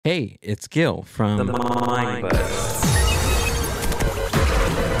Hey, it's Gil from The Mind Podcast.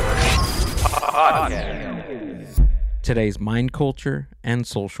 today's Mind Culture and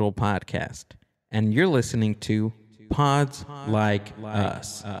Social Podcast. And you're listening to Pods Like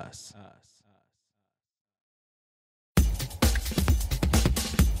Us.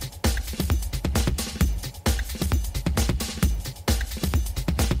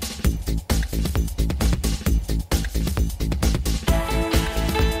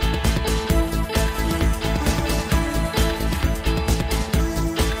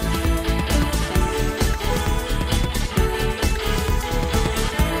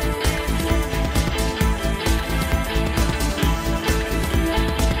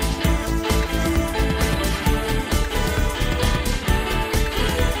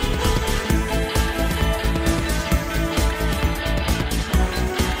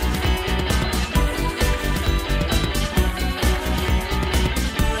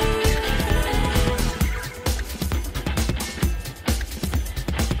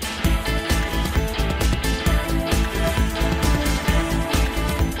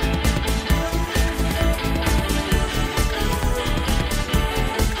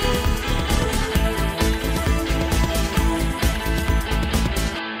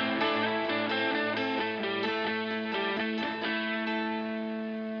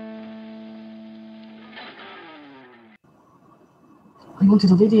 I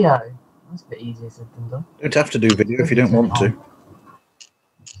wanted a video. That's a bit easier said than done. You don't have to do video if you don't want to.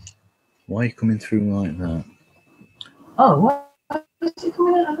 Why are you coming through like that? Oh, why is it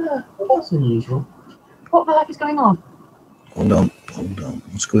coming out of there? That's unusual. What the heck is going on? Hold on.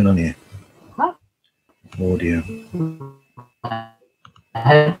 What's going on here? What? Audio.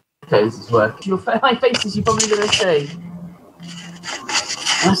 Headphones is working. My faces you're probably going to see.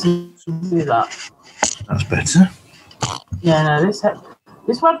 Let's do that. That's better. Yeah, no,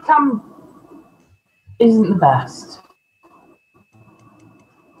 this webcam isn't the best.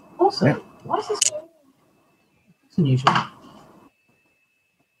 Also, Yeah. why is this? It's unusual.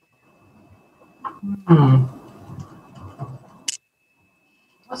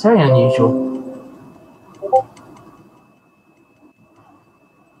 That's very unusual.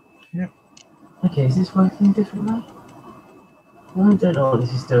 Yeah. Okay, is this working differently? I don't know what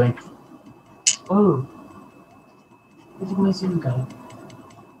this is doing. Oh. Where did my Zoom go?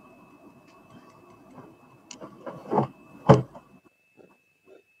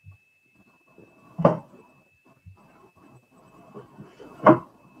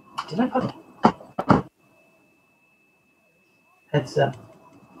 Did I put headset,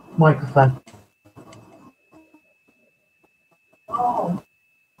 microphone? Oh.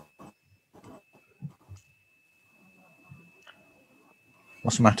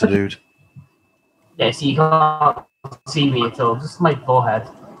 What's the matter, dude? Yeah, so you can't see me at all, just my forehead.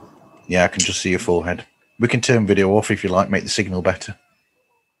 Yeah, I can just see your forehead. We can turn video off if you like, make the signal better.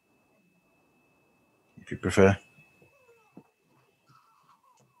 If you prefer.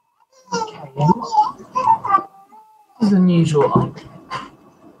 Okay, this is unusual.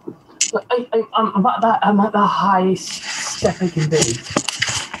 But I'm at the highest step I can be.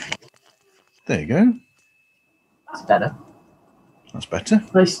 There you go. That's better. That's better.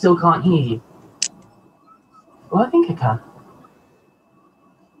 But I still can't hear you. Well, I think I can.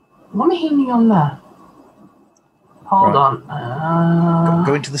 What am I hearing on there? Hold Right. on.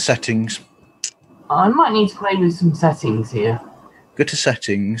 Go into the settings. I might need to play with some settings here. Go to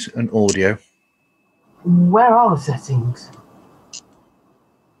settings and audio. Where are the settings?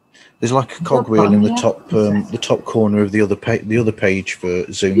 There's like a cogwheel in the top corner of the other page for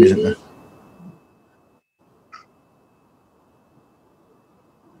Zoom, isn't there?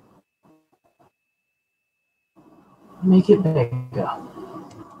 Make it bigger.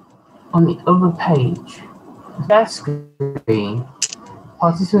 On the other page, their screen,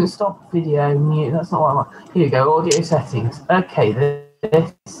 participant stop video, mute. That's not what I want. Here we go, audio settings. Okay,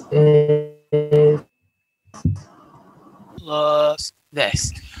 this is plus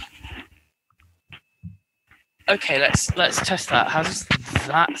this. Okay, let's test that. How does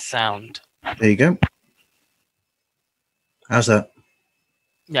that sound? There you go. How's that?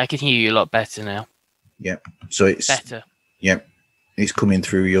 Yeah, I can hear you a lot better now. Yeah. So it's Better. yeah. It's coming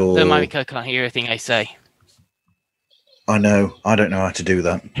through your. Though my mic can't hear everything I say. I know. I don't know how to do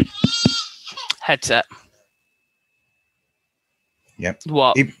that. Headset. Yep.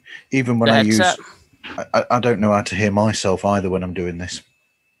 What? Even when The I use, headset? I don't know how to hear myself either when I'm doing this.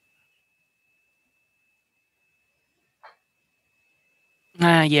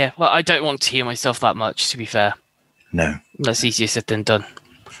 Yeah. Well, I don't want to hear myself that much, to be fair. No. That's easier said than done.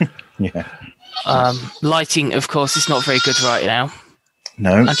 Yeah. Lighting, of course, is not very good right now.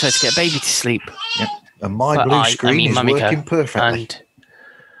 No. I'm trying to get baby to sleep. Yep. And my But blue screen is Mummy working Co. perfectly.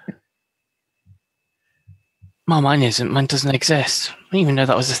 And mine isn't. Mine doesn't exist. I didn't even know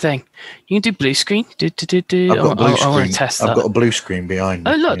that was a thing. You can do blue screen. I've got blue screen. I want to test that. I've got a blue screen behind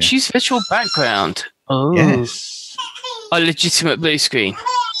me. Oh, look, choose virtual background. Oh, yes. A legitimate blue screen.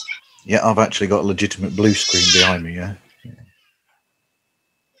 Yeah, I've actually got a legitimate blue screen behind me. Yeah.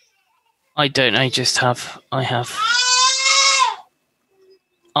 I don't. I have.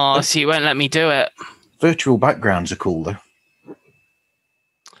 Oh, so you won't let me do it. Virtual backgrounds are cool though.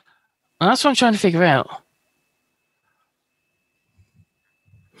 Well, that's what I'm trying to figure out.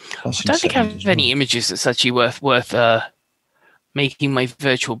 That's I don't think I insane have as well. any images that's actually worth making my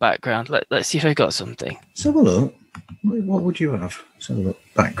virtual background. Let's see if I got something. Let's have a look. What would you have? Let's have a look.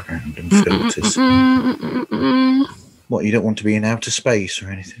 Background and filters. What, you don't want to be in outer space or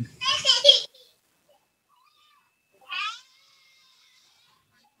anything?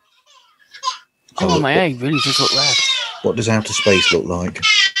 Oh, my egg really does look red. What does outer space look like?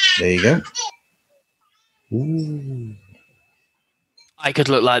 There you go. Ooh. I could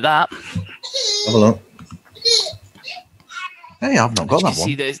look like that. Have a look. Hey, I've not got You that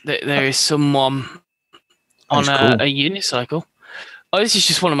see, one. there is someone on That's a cool. unicycle. Oh, this is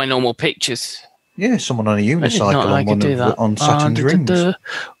just one of my normal pictures. Yeah, someone on a I did not unicycle know I on could one do of that. on Saturn's rings.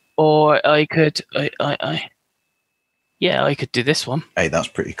 Or I could, yeah, I could do this one. Hey, that's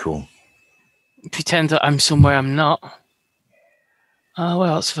pretty cool. Pretend that I'm somewhere I'm not. What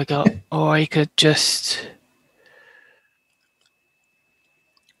else have I got? Or I could just,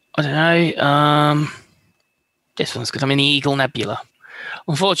 I don't know. This one's good. I'm in the Eagle Nebula.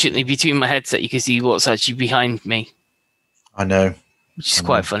 Unfortunately, between my headset, you can see what's actually behind me, I know. which is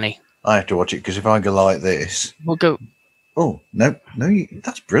quite funny. I have to watch it because if I go like this, We'll go. oh no,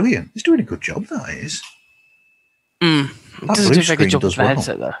 that's brilliant. It's doing a good job. That is. It That doesn't blue do a very good screen job does with my well.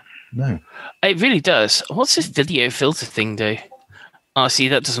 headset, though. No. It really does. What's this video filter thing do? Oh, see,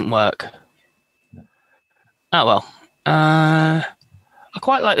 that doesn't work. Oh, well. I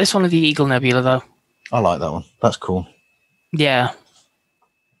quite like this one of the Eagle Nebula, though. I like that one. That's cool. Yeah.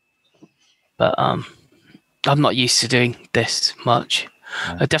 But I'm not used to doing this much.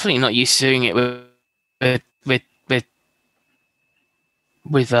 No. I'm definitely not used to doing it with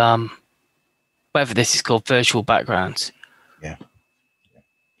whatever this is called, virtual backgrounds. Yeah.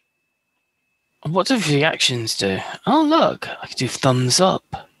 What do reactions do? Oh, look, I can do thumbs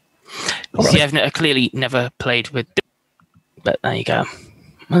up. All See, right. I've clearly never played with, but there you go.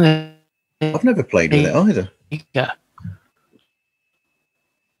 Well, there I've never played with it either. you go.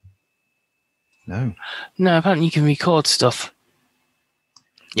 No. No, apparently you can record stuff.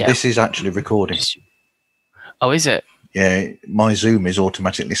 Yeah. This is actually recording. Oh, is it? Yeah, my Zoom is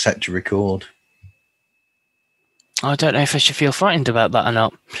automatically set to record. I don't know if I should feel frightened about that or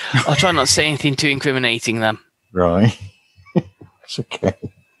not. I'll try not to say anything too incriminating then. Right. It's okay.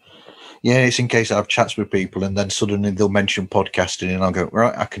 Yeah, it's in case I have chats with people and then suddenly they'll mention podcasting and I'll go,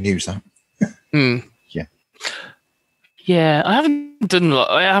 right, I can use that. Yeah. Yeah, I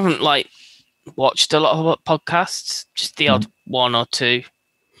haven't watched a lot of podcasts, just the odd one or two.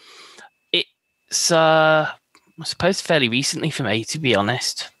 It's I suppose fairly recently for me, to be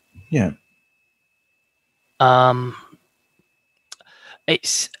honest. Yeah.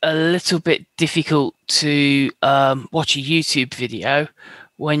 It's a little bit difficult to watch a YouTube video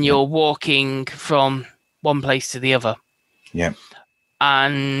when you're walking from one place to the other. Yeah.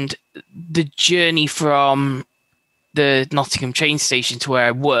 And the journey from the Nottingham train station to where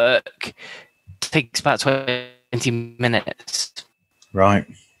I work takes about 20 minutes. Right.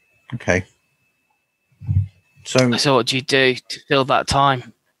 Okay. So what do you do to fill that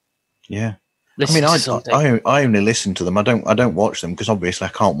time? yeah. Listen I mean, to something. I only listen to them. I don't watch them because obviously I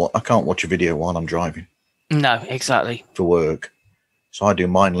can't watch a video while I'm driving No, exactly. for work. So I do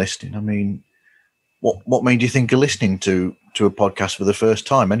mine listening. I mean, what made you think of listening to a podcast for the first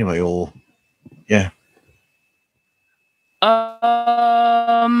time anyway? Or yeah.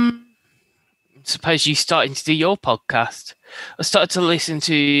 Suppose you starting to do your podcast. I started to listen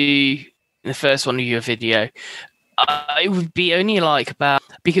to the first one of your video. It would be only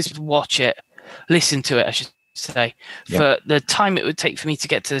because watch it, listen to it, I should say, for the time it would take for me to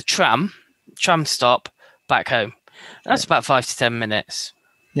get to the tram stop back home. That's about 5 to 10 minutes.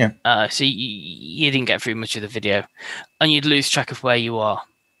 Yeah. So you didn't get through much of the video, and you'd lose track of where you are.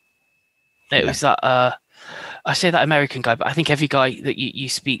 It was that. I say that American guy, but I think every guy that you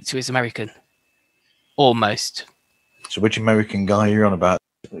speak to is American, almost. So which American guy are you on about?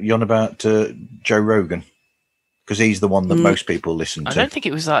 You're on about Joe Rogan, because he's the one that most people listen to. I don't think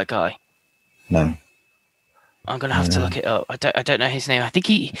it was that guy. No. I'm gonna have to look it up. I don't know his name. I think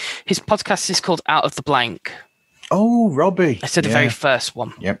his podcast is called Out of the Blank. Oh, Robbie. I said the very first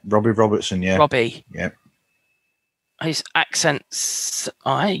one. Yep, Robbie Robertson. Yeah, Robbie. Yep. His accents.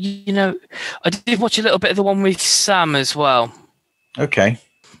 I did watch a little bit of the one with Sam as well. Okay.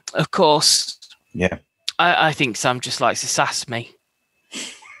 Of course. Yeah. I think Sam just likes to sass me.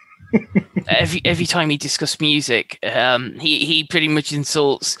 every time he discusses music, he pretty much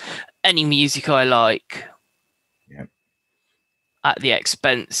insults any music I like. Yep. At the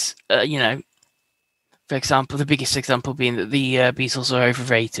expense, for example, the biggest example being that the Beatles are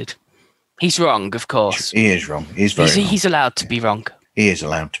overrated. He's wrong, of course. He is wrong. He's very wrong. He's allowed to be wrong. He is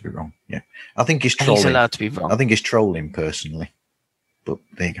allowed to be wrong. Yeah. I think he's trolling. He's allowed to be wrong. I think he's trolling personally. But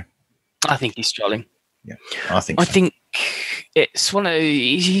there you go. I think he's trolling. Yeah, I think it's one of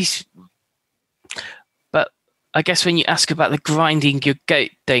these. But I guess when you ask about the grinding your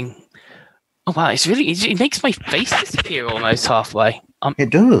goat thing, oh wow, it makes my face disappear almost halfway. It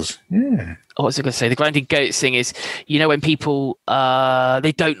does, yeah. What was I going to say? The grinding goats thing is, when people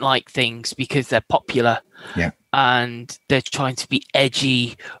they don't like things because they're popular, yeah, and they're trying to be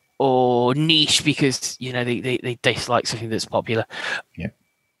edgy or niche because they dislike something that's popular. Yeah.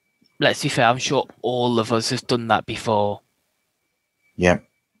 Let's be fair, I'm sure all of us have done that before. Yeah.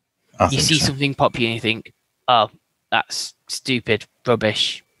 You see something popular and you think, oh, that's stupid,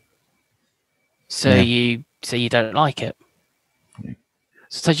 rubbish. So you don't like it. Yeah.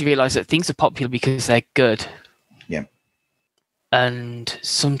 Sometimes you realise that things are popular because they're good. Yeah. And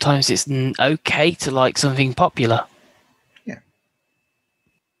sometimes it's okay to like something popular. Yeah.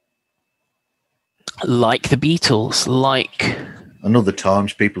 Like the Beatles, like... And other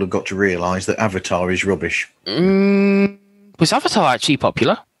times people have got to realise that Avatar is rubbish. Was Avatar actually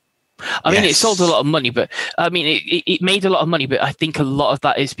popular? I mean, it sold a lot of money, but it made a lot of money, but I think a lot of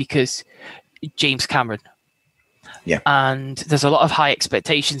that is because James Cameron. Yeah. And there's a lot of high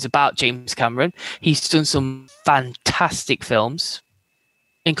expectations about James Cameron. He's done some fantastic films,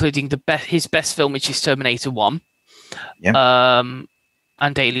 including his best film, which is Terminator 1. Yeah.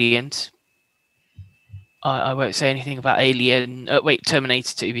 And Aliens. I won't say anything about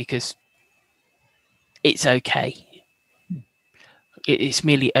Terminator 2 because it's okay. It's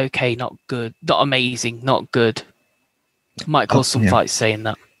merely okay, not good. Not amazing, not good. Might cause some fights saying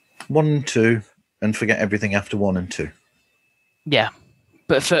that. 1 and 2, and forget everything after 1 and 2. Yeah,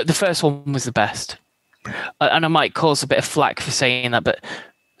 but the first one was the best. And I might cause a bit of flack for saying that, but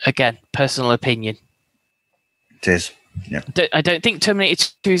again, personal opinion. It is. Yeah. I don't think Terminator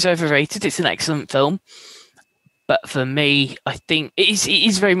 2 is overrated. It's an excellent film. But for me, I think it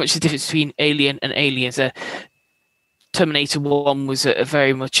is very much the difference between Alien and Aliens. Terminator 1 was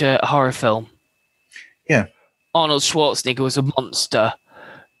very much a horror film. Yeah. Arnold Schwarzenegger was a monster,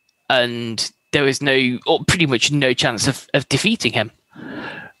 and there was pretty much no chance of defeating him.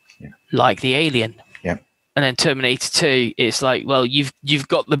 Yeah. Like the Alien. Yeah. And then Terminator 2, it's like, well, you've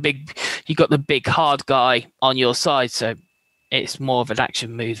got the big hard guy on your side, so it's more of an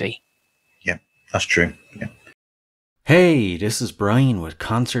action movie. Yeah, that's true. Yeah. Hey, this is Brian with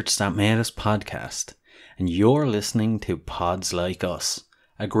Concerts That Made Us podcast, and you're listening to Pods Like Us,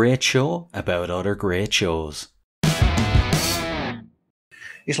 a great show about other great shows.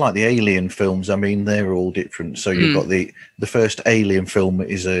 It's like the Alien films. I mean, they're all different. So you've got the first Alien film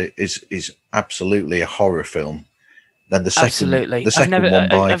is absolutely a horror film. Then the second one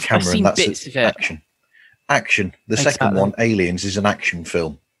by Cameron, that's action. Action. The second one, Aliens, is an action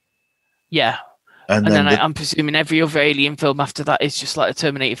film. Yeah. And then I'm presuming every other Alien film after that is just like the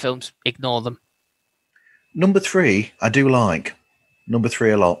Terminator films. Ignore them. Number 3, I do like. Number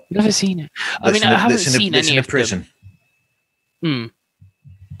 3 a lot. Never seen it. I haven't seen any of prison. Them.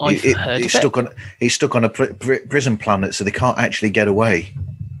 He's stuck on a prison planet, so they can't actually get away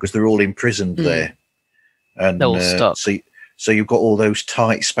because they're all imprisoned there. And they're all stuck. So you've got all those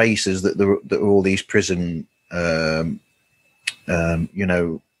tight spaces that are all these prison,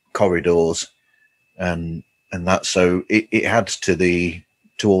 corridors, and that. So it adds to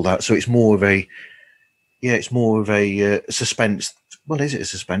all that. So it's more of a suspense. Well, is it a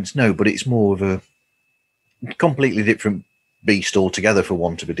suspense? No, but it's more of a completely different beast altogether, for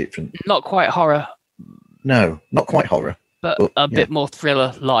want of a different. Not quite horror. No, not quite horror, but a bit more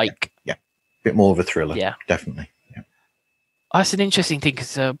thriller-like. Yeah, a bit more of a thriller. Yeah, definitely. Yeah, that's an interesting thing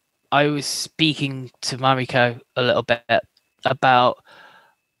because I was speaking to Mariko a little bit about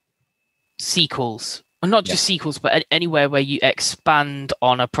sequels, and not just sequels, but anywhere where you expand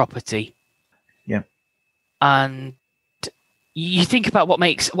on a property. Yeah, and you think about what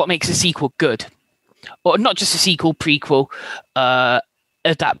makes a sequel good. Or not just a sequel, prequel,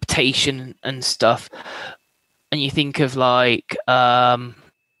 adaptation and stuff. and you think of like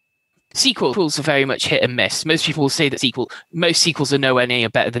sequels are very much hit and miss. Most people will say that most sequels are nowhere near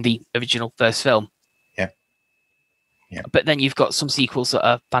better than the original first film. Yeah. But then you've got some sequels that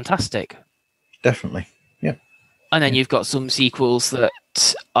are fantastic. Definitely. Yeah. And then you've got some sequels that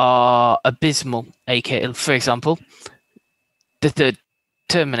are abysmal. AKA, for example, the third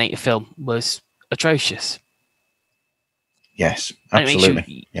Terminator film was atrocious. Yes,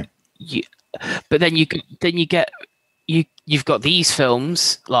 absolutely. But then you've got these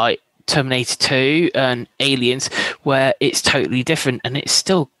films like Terminator 2 and Aliens, where it's totally different and it's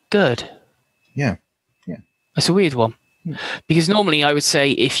still good. Yeah. It's a weird one. Because normally I would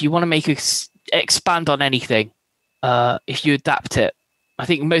say if you want to expand on anything, if you adapt it, I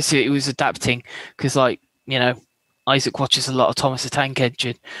think most of it was adapting because, like, Isaac watches a lot of Thomas the Tank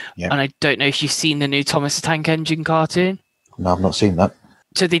Engine. And I don't know if you've seen the new Thomas the Tank Engine cartoon. No, I've not seen that.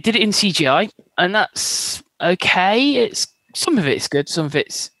 So they did it in CGI, and that's okay. Some of it's good, some of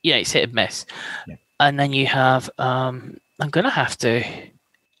it's it's hit and miss. Yeah. And then you have I'm gonna have to.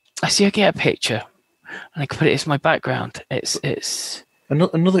 I get a picture, and I can put it as my background. It's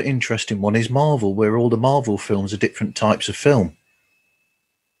another interesting one is Marvel, where all the Marvel films are different types of film.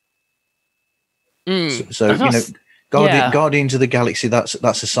 So Guardians of the Galaxy, that's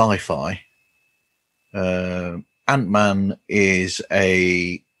a sci-fi. Ant-Man is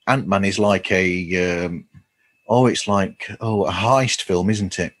like a heist film,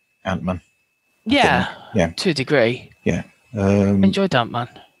 isn't it? Ant-Man. Yeah, to a degree. Yeah. Enjoyed Ant-Man.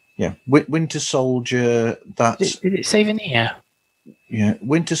 Yeah. Winter Soldier, that's... Did it save in here? Yeah.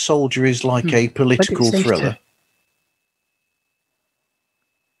 Winter Soldier is like a political thriller.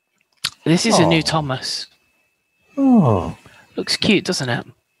 This is a new Thomas. Oh. Looks cute, doesn't it?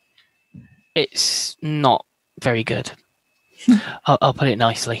 It's not very good. I'll put it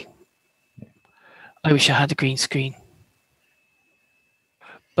nicely. I wish I had a green screen.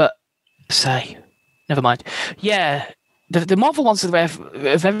 But, never mind. Yeah, the Marvel ones are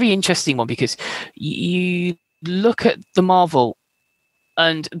a very interesting one because you look at the Marvel,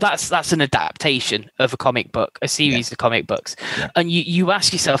 and that's an adaptation of a comic book, a series of comic books. Yeah. And you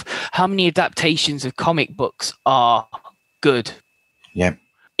ask yourself, how many adaptations of comic books are good? Yeah.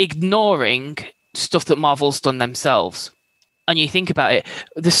 Ignoring stuff that Marvel's done themselves. And you think about it,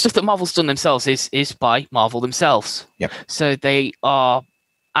 the stuff that Marvel's done themselves is by Marvel themselves. Yep. So they are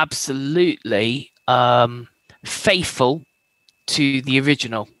absolutely faithful to the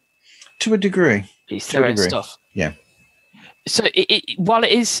original. To a degree. It's their own stuff. Yeah. So while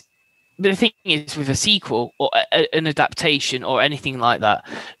it is, the thing is with a sequel or an adaptation or anything like that,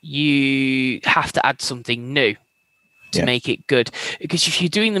 you have to add something new to make it good. Because if you're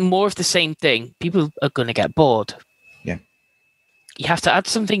doing more of the same thing, people are going to get bored. Yeah. You have to add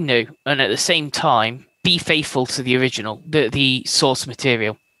something new and at the same time be faithful to the original, the source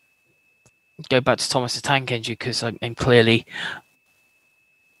material. Go back to Thomas the Tank Engine because I'm clearly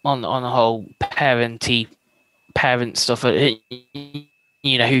on the whole parent stuff. Who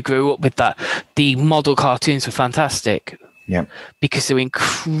grew up with that. The model cartoons were fantastic. Yeah. Because they were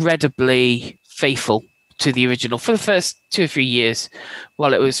incredibly faithful to the original for the first 2 or 3 years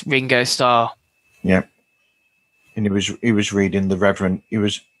while it was Ringo Starr. Yeah. And he was reading the Reverend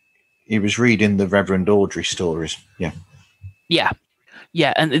Audrey stories. Yeah. Yeah.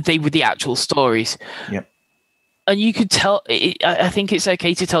 Yeah, and they were the actual stories. Yeah. And you could tell I think it's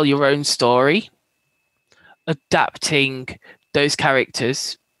okay to tell your own story, adapting those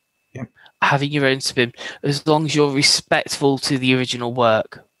characters, having your own spin, as long as you're respectful to the original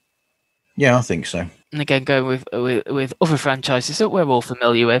work. Yeah, I think so. And again, going with other franchises that we're all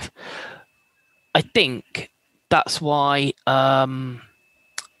familiar with, I think that's why, not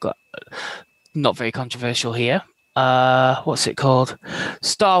very controversial here, what's it called?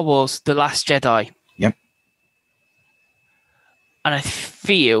 Star Wars The Last Jedi. Yep. And I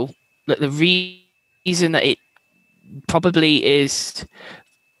feel that the reason that it probably is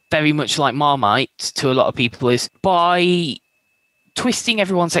very much like Marmite to a lot of people is by twisting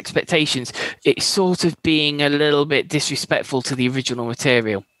everyone's expectations, it's sort of being a little bit disrespectful to the original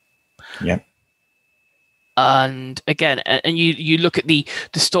material. Yeah. And again, and you look at the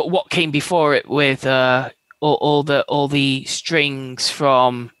what came before it with all the strings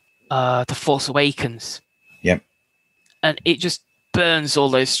from The Force Awakens. Yeah. And it just burns all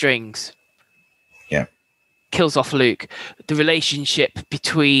those strings. Yeah. Kills off Luke. The relationship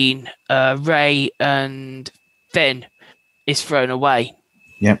between Rey and Finn is thrown away.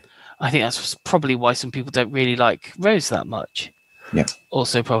 Yeah. I think that's probably why some people don't really like Rose that much. Yeah.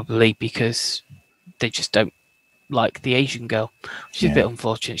 Also probably because they just don't like the Asian girl, which is a bit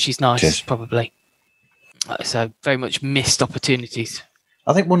unfortunate. She's nice, probably. So very much missed opportunities.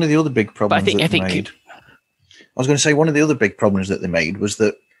 I think one of the other big problems that they made. I was going to say one of the other big problems that they made was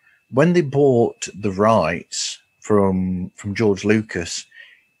that when they bought the rights from George Lucas,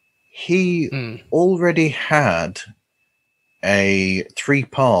 he already had a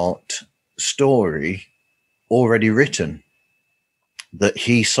 3-part story already written that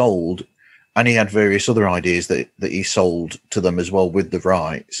he sold, and he had various other ideas that he sold to them as well with the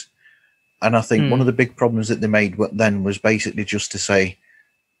rights. And I think one of the big problems that they made then was basically just to say,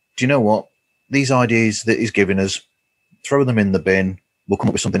 do you know what? These ideas that he's giving us, throw them in the bin, we'll come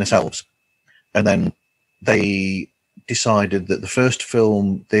up with something ourselves. And then they decided that the first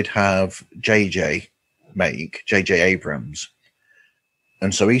film they'd have JJ make, JJ Abrams.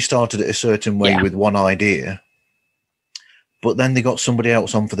 And so he started it a certain way with one idea. But then they got somebody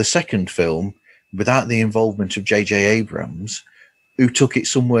else on for the second film without the involvement of JJ Abrams, who took it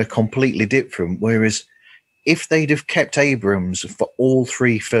somewhere completely different. Whereas if they'd have kept Abrams for all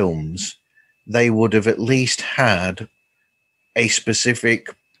 3 films, they would have at least had a specific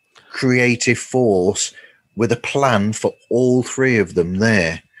creative force with a plan for all 3 of them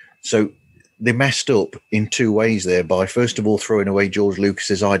there. So they messed up in 2 ways there by, first of all, throwing away George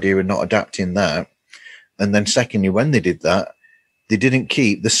Lucas's idea and not adapting that. And then secondly, when they did that, they didn't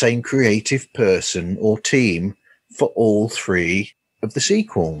keep the same creative person or team for all 3 of the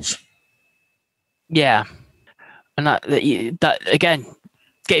sequels. Yeah. And that again,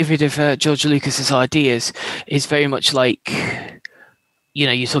 getting rid of George Lucas's ideas is very much like,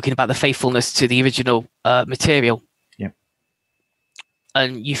 you're talking about the faithfulness to the original material. Yeah.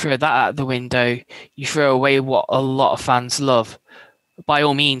 And you throw that out the window, you throw away what a lot of fans love. By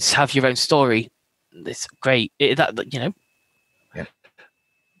all means, have your own story. It's great. Different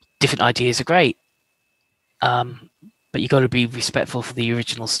ideas are great. But you got to be respectful for the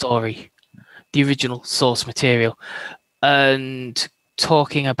original story, the original source material. And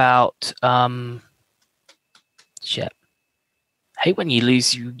talking about shit. I hate when you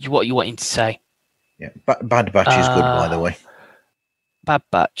lose what you're wanting to say. Yeah, Bad Batch is good, by the way. Bad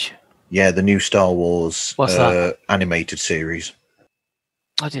Batch. Yeah, the new Star Wars animated series.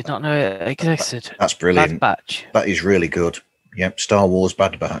 I did not know it existed. That's brilliant. Bad Batch. That is really good. Yep, Star Wars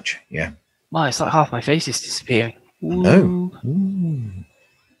Bad Batch. Yeah. Wow, it's like half my face is disappearing. No.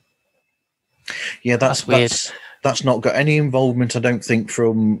 Yeah, that's weird. That's not got any involvement, I don't think,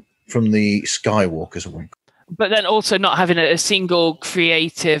 from the Skywalkers one. But then also not having a single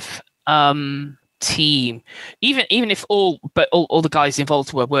creative team, even if all the guys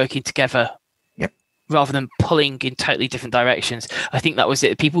involved were working together, rather than pulling in totally different directions. I think that was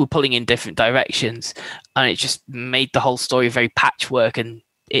it. People were pulling in different directions, and it just made the whole story very patchwork, and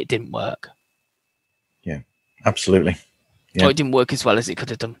it didn't work. Yeah, absolutely. Yeah. Or it didn't work as well as it could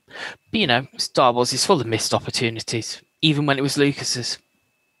have done. But, Star Wars is full of missed opportunities, even when it was Lucas's.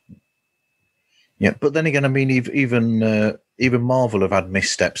 Yeah, but then again, I mean, even Marvel have had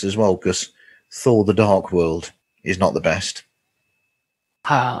missteps as well, because Thor: The Dark World is not the best.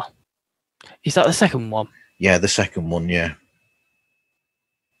 Is that the second one? Yeah, the second one, yeah.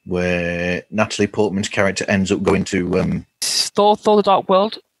 Where Natalie Portman's character ends up going to... Thor: The Dark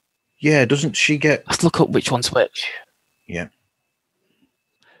World? Yeah, doesn't she get... Let's look up which one's which. Yeah.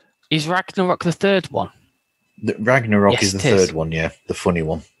 Is Ragnarok the third one? Ragnarok is the third one, yeah. The funny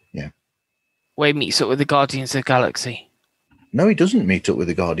one, yeah. Where he meets up with the Guardians of the Galaxy. No, he doesn't meet up with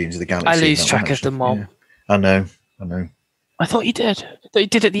the Guardians of the Galaxy. I lose track of them all. Yeah. I know. I thought he did. I thought he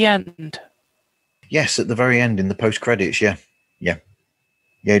did at the end. Yes, at the very end in the post-credits, yeah. Yeah,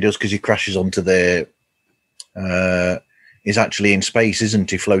 he does, because he crashes onto their... he's actually in space, isn't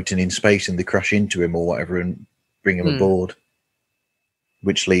he? Floating in space, and they crash into him or whatever and bring him aboard.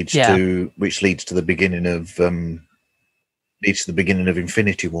 Which leads to the beginning of...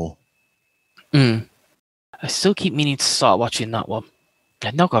 Infinity War. I still keep meaning to start watching that one.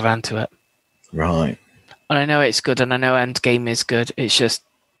 I've not got around to it. Right. And I know it's good, and I know Endgame is good. It's just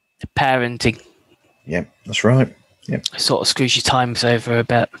parenting. Yeah, that's right. Yeah. Sort of screws your times over a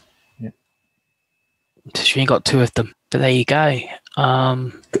bit. Yeah. Just you got 2 of them. But there you go.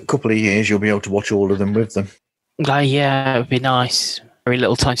 A couple of years, you'll be able to watch all of them with them. Yeah, it would be nice. Very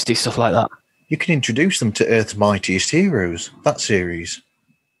little time to do stuff like that. You can introduce them to Earth's Mightiest Heroes, that series.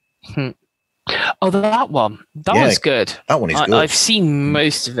 Oh, that one. That one's good. That one is good. I've seen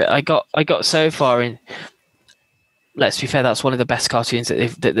most of it. I got so far in. Let's be fair, that's one of the best cartoons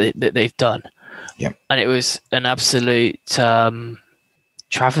that they've done. Yeah. And it was an absolute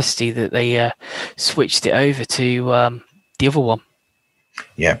travesty that they switched it over to the other one.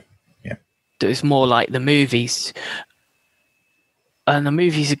 Yeah. It was more like the movies. And the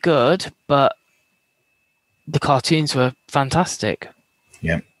movies are good, but the cartoons were fantastic.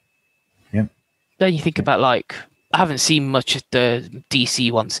 Yeah. Then you think about, like, I haven't seen much of the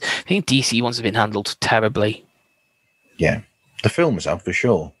DC ones. I think DC ones have been handled terribly. Yeah. The films have, for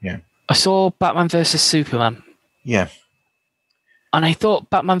sure. Yeah. I saw Batman vs Superman. Yeah. And I thought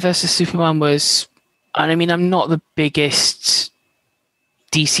Batman vs Superman was... And I mean, I'm not the biggest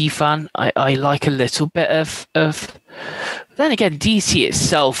DC fan. I like a little bit of... Then again, DC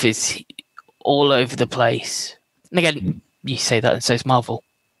itself is all over the place. And again, you say that and so is Marvel.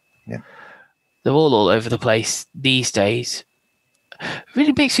 Yeah. They're all over the place these days. It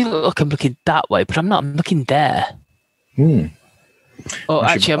really makes me look like I'm looking that way, but I'm not. I'm looking there. Oh,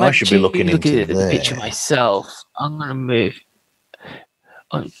 I should be looking into at the picture myself. I'm going to move.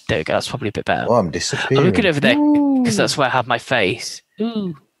 Oh, there we go. That's probably a bit better. Oh, I'm disappearing. I'm looking over there because that's where I have my face.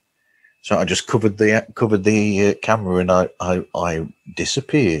 Ooh. So I just covered the camera and I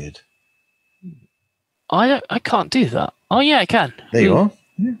disappeared. I can't do that. Oh yeah, I can. There you are.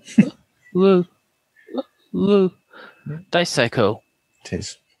 Yeah. Woo. Woo. That's so cool. It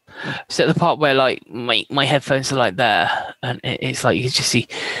is. So the part where like my headphones are like there, and it's like you can just see.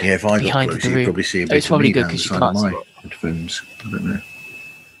 Yeah, if I behind got closer, the room. you'd probably see a bit It's probably of me good down the because you side can't of see my it. headphones. I don't know.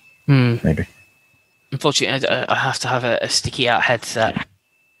 Maybe. Unfortunately, I have to have a sticky out headset.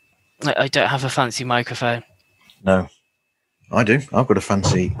 I don't have a fancy microphone. No, I do. I've got a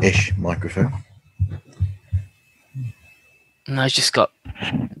fancy-ish microphone. And I just got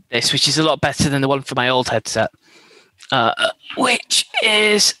this, which is a lot better than the one from my old headset, which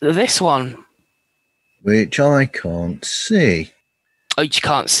is this one. Which I can't see. Oh, you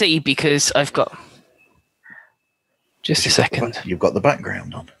can't see because I've got... Just a second. You've got the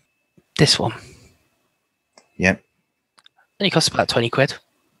background on. This one. Yep. Only costs about 20 quid,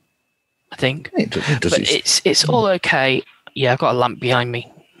 I think. It does. But it's all okay. Yeah, I've got a lamp behind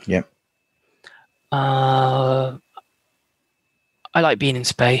me. Yep. I like being in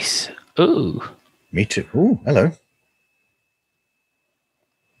space. Ooh. Me too. Ooh, hello.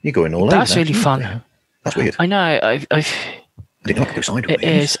 You're going all over. That's really fun. Yeah. That's weird. I know. I didn't know I could go sideways. It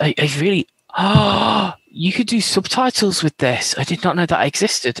is. I really... Oh, you could do subtitles with this. I did not know that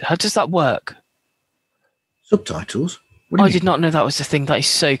existed. How does that work? Subtitles? What do you I mean? did not know that was the thing. That is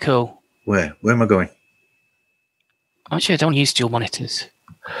so cool. Where? Where am I going? Actually, I don't use dual monitors.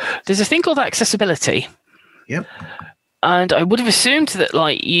 There's a thing called accessibility. Yep. And I would have assumed that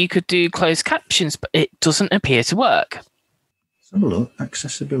like you could do closed captions, but it doesn't appear to work. Let's have a look.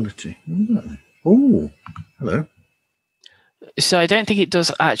 Accessibility. Oh, hello. So I don't think it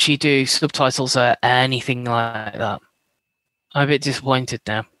does actually do subtitles or anything like that. I'm a bit disappointed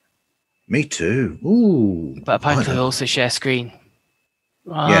now. Me too. Ooh. But apparently I also share screen.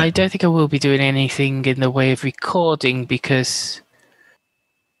 I don't think I will be doing anything in the way of recording because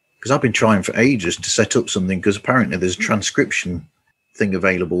I've been trying for ages to set up something because apparently there's a transcription thing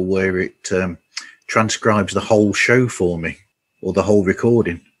available where it transcribes the whole show for me or the whole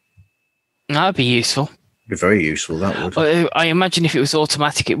recording. that would be useful. It'd be very useful. That would. I imagine if it was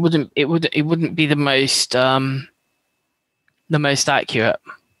automatic, it wouldn't be the most accurate.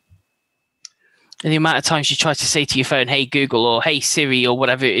 And the amount of times you try to say to your phone, "Hey Google" or "Hey Siri" or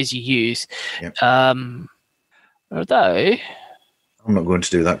whatever it is you use. Yep. Although I'm not going to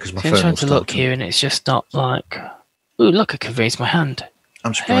do that because my phone I'm trying will to start look here and it's just not like. Ooh, look! I can raise my hand.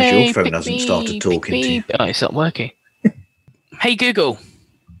 I'm surprised your phone hasn't started talking to you. Oh, it's not working. Hey Google.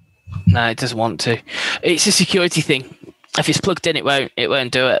 No, it doesn't want to. It's a security thing. If it's plugged in, it won't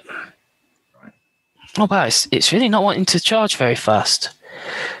do it. Right. Oh wow, it's really not wanting to charge very fast.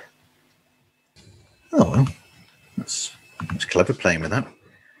 Oh well, that's clever playing with that.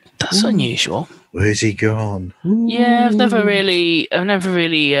 That's unusual. Where's he gone? Ooh. Yeah, I've never really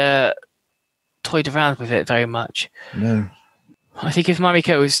toyed around with it very much. No. I think if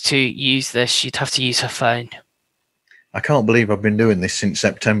Mariko was to use this, she'd have to use her phone. I can't believe I've been doing this since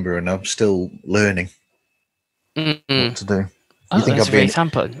September and I'm still learning what to do. Oh, You think that's I'd be raised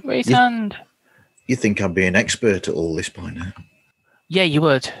hand button. Raised hand. You think I'd be an expert at all this by now? Yeah, you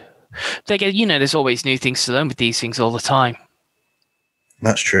would. There's always new things to learn with these things all the time.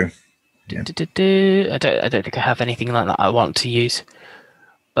 That's true. Yeah. I don't think I have anything like that I want to use,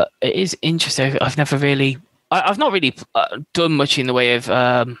 but it is interesting. I've not really done much in the way of.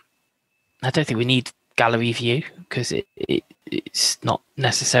 I don't think we need gallery view because it's not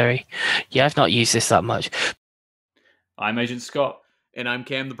necessary. Yeah, I've not used this that much. I'm Agent Scott, and I'm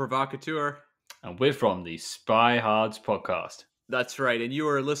Cam the Provocateur, and we're from the Spy Hards podcast. That's right, and you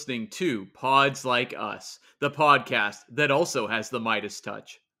are listening to Pods Like Us, the podcast that also has the Midas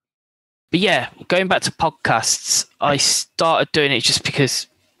touch. But yeah, going back to podcasts, I started doing it just because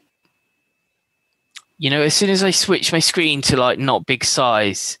as soon as I switch my screen to like not big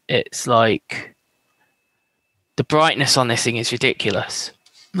size, it's like the brightness on this thing is ridiculous.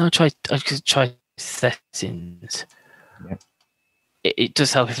 I could try settings. Yep. It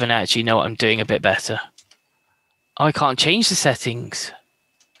does help if I actually know what I'm doing a bit better. I can't change the settings.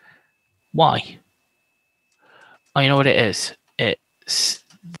 Why? Oh, you know what it is? It's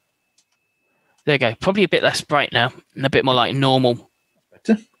there you go. Probably a bit less bright now and a bit more like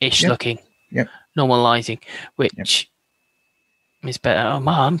normal-ish looking. Yep. Normalizing, which is better. Oh,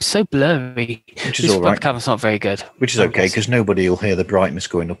 man, I'm so blurry. Which is all right. The camera's not very good. Which is okay, because nobody will hear the brightness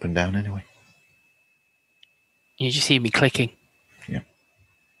going up and down anyway. You just hear me clicking. Yeah.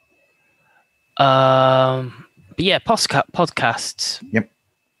 But yeah, podcasts. Yep.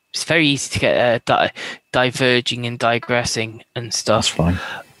 It's very easy to get diverging and digressing and stuff. That's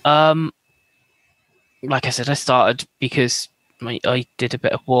fine. Like I said, I started because I did a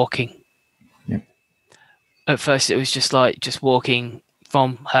bit of walking. Yep. At first, it was just walking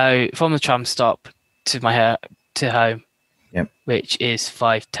from the tram stop to home. Yep. Which is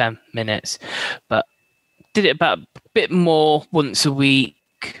 5-10 minutes, but did it about a bit more once a week.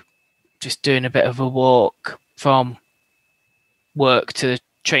 Just doing a bit of a walk from work to the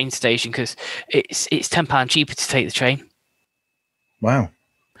train station because it's £10 cheaper to take the train. Wow.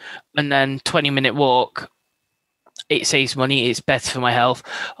 And then 20-minute walk. It saves money. It's better for my health.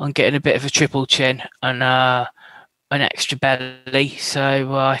 I'm getting a bit of a triple chin and an extra belly,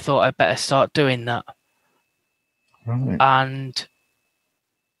 so I thought I'd better start doing that. Right. And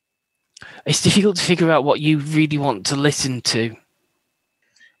it's difficult to figure out what you really want to listen to.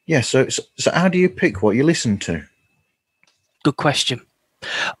 Yeah. So how do you pick what you listen to? Good question.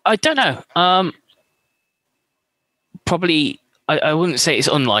 I don't know. Probably. I wouldn't say it's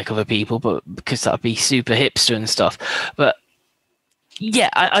unlike other people, but because that'd be super hipster and stuff. But yeah,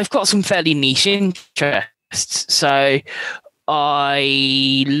 I've got some fairly niche interests. So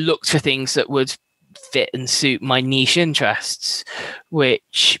I looked for things that would fit and suit my niche interests,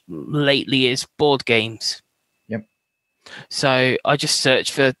 which lately is board games. Yep. So I just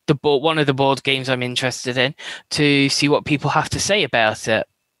searched for one of the board games I'm interested in to see what people have to say about it.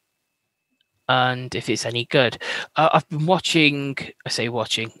 And if it's any good. I've been watching.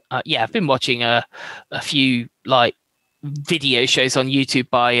 I've been watching a few like video shows on YouTube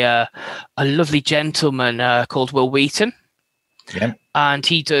by a lovely gentleman called Will Wheaton. Yeah. And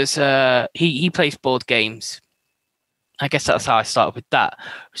he does. He plays board games. I guess that's how I started with that.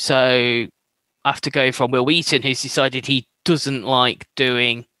 So I have to go from Will Wheaton, who's decided he doesn't like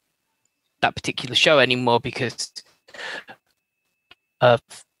doing that particular show anymore because of,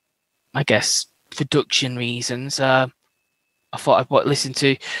 I guess, production reasons. I thought I'd listen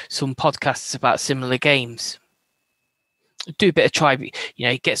to some podcasts about similar games. Do a bit of try,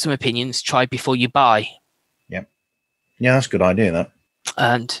 get some opinions, try before you buy. Yeah. Yeah, that's a good idea, that.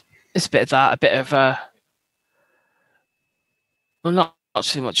 And it's a bit of that, a bit of well, not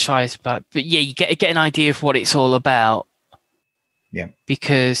too much tries about, but yeah, you get an idea of what it's all about. Yeah.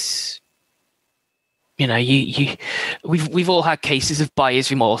 Because we've all had cases of buyer's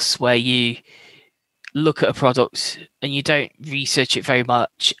remorse where you look at a product and you don't research it very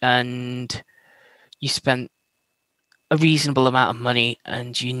much and you spend a reasonable amount of money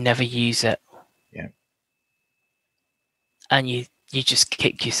and you never use it. Yeah. And you just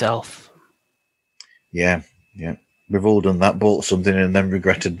kick yourself. Yeah. Yeah. We've all done that, bought something and then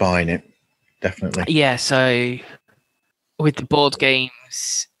regretted buying it. Definitely. Yeah. So with the board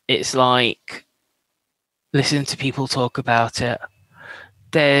games, it's like listening to people talk about it.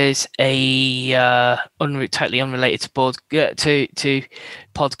 There's a totally unrelated to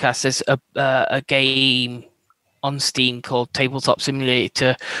podcasts. There's a game on Steam called Tabletop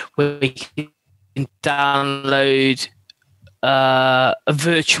Simulator where you can download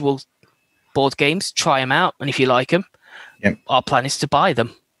virtual board games, try them out, and if you like them, yep. Our plan is to buy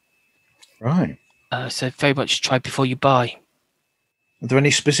them. Right. So very much try before you buy. Are there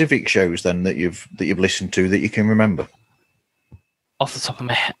any specific shows then that you've listened to that you can remember? Off the top of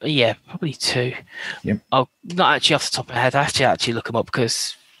my head, yeah, probably two. Yep. Oh, not actually off the top of my head. I have to actually look them up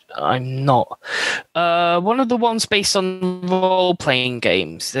because I'm not. One of the ones based on role-playing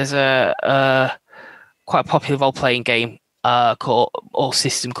games. There's a quite a popular role-playing game called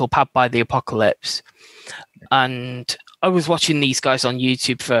Powered by the Apocalypse, and I was watching these guys on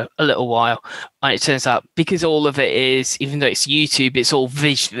YouTube for a little while, and it turns out because all of it is, even though it's YouTube, it's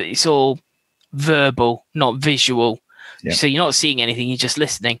all verbal, not visual. Yeah. So you're not seeing anything; you're just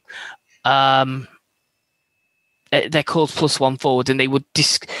listening. They're called Plus One Forward, and they would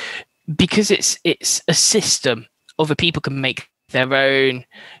because it's a system. Other people can make their own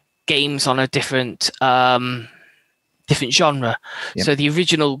games on a different genre. Yep. So the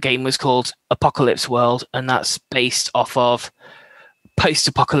original game was called Apocalypse World, and that's based off of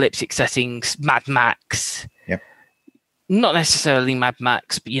post-apocalyptic settings, Mad Max. Yep. Not necessarily Mad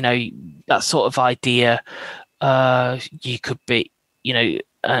Max, but that sort of idea. You could be,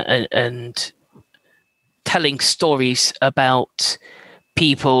 and telling stories about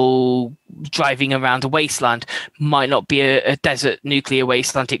people driving around a wasteland. Might not be a desert nuclear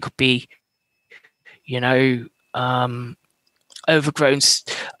wasteland. It could be,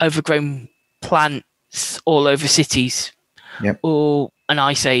 overgrown plants all over cities. Yep. Or an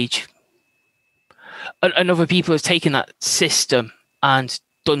ice age. And other people have taken that system and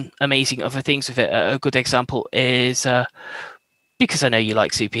done amazing other things with it. A good example is, because I know you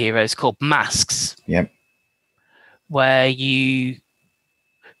like superheroes, called Masks. Yep. Where you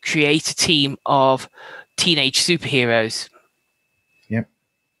create a team of teenage superheroes. Yep.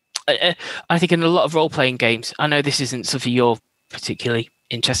 I think in a lot of role-playing games, I know this isn't something you're particularly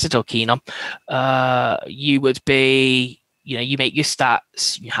interested or keen on, you would be, you make your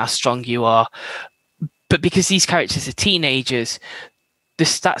stats, how strong you are. But because these characters are teenagers, the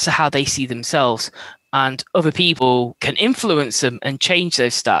stats are how they see themselves, and other people can influence them and change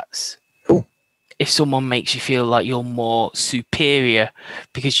those stats. Cool. If someone makes you feel like you're more superior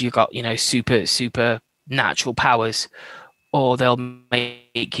because you've got, super natural powers, or they'll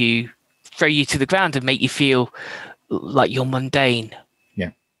make you throw you to the ground and make you feel like you're mundane.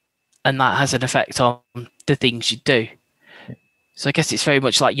 Yeah. And that has an effect on the things you do. Yeah. So I guess it's very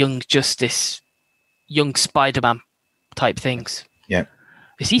much like Young Justice, Young Spider-Man type things. Yeah.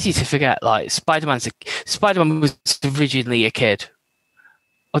 It's easy to forget, like Spider-Man was originally a kid.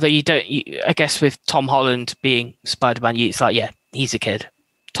 Although I guess with Tom Holland being Spider-Man, it's like, yeah, he's a kid.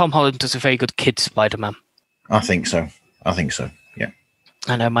 Tom Holland does a very good kid Spider-Man. I think so. Yeah.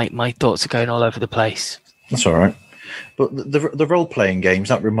 I know my thoughts are going all over the place. That's all right. But the role-playing games,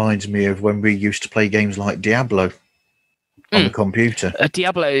 that reminds me of when we used to play games like Diablo on the computer.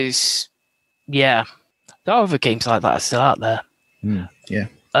 Diablo's, yeah. There are other games like that still out there. Yeah.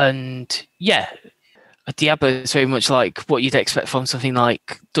 And, yeah, Diablo is very much like what you'd expect from something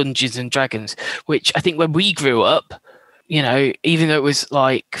like Dungeons and Dragons, which I think when we grew up, even though it was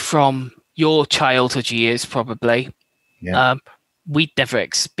like from your childhood years probably, we'd never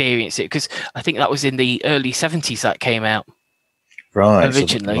experienced it because I think that was in the early 70s that came out. Right.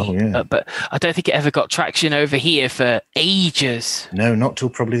 Originally. But I don't think it ever got traction over here for ages. No, not till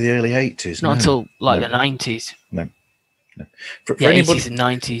probably the early 80s. Not until the 90s. No. For 80s and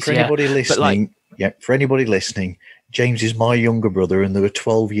 90s, for anybody listening, for anybody listening, James is my younger brother and there were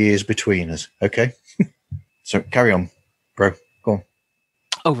 12 years between us, okay? So carry on, bro. Go on.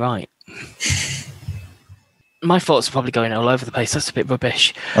 Oh, right. My thoughts are probably going all over the place. That's a bit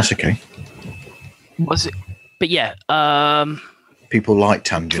rubbish. That's okay. Was it? But yeah. People like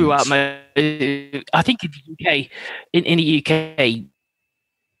tangents. Throughout I think in the UK, in the UK,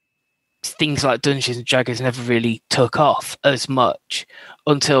 things like Dungeons and Dragons never really took off as much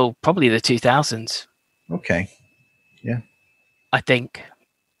until probably the 2000s. Okay. Yeah. I think.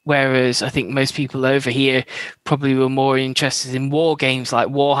 Whereas I think most people over here probably were more interested in war games like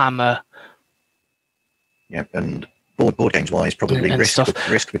Warhammer. Yeah, and board games wise, probably and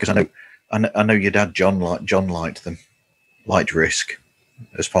Risk, because I know your dad John liked them, liked Risk,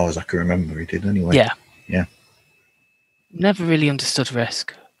 as far as I can remember, he did anyway. Yeah. Never really understood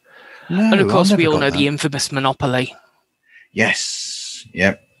Risk. No, and of course, we all know the infamous Monopoly. Yes.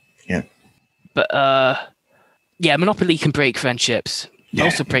 Yep. But Monopoly can break friendships. It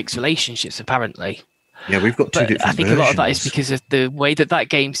also breaks relationships, apparently. Yeah, we've got two different I think versions. a lot of that is because of the way that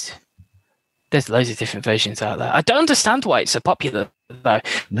game's. There's loads of different versions out there. I don't understand why it's so popular, though.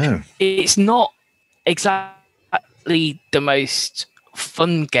 No. It's not exactly the most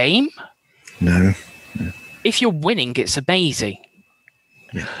fun game. No. If you're winning, it's amazing.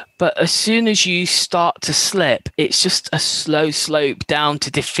 Yeah. But as soon as you start to slip, it's just a slow slope down to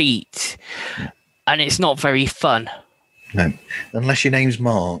defeat. Yeah. And it's not very fun. No. Unless your name's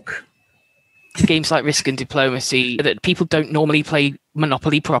Mark. Games like Risk and Diplomacy, that people don't normally play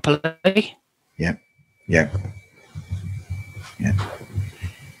Monopoly properly. Yeah.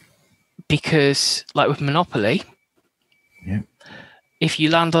 Because, like with Monopoly, if you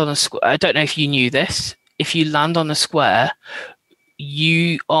land on a square, I don't know if you knew this, if you land on a square,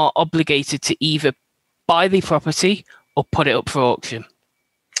 you are obligated to either buy the property or put it up for auction.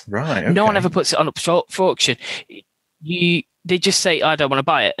 Right. Okay. No one ever puts it on up for auction. They just say, I don't want to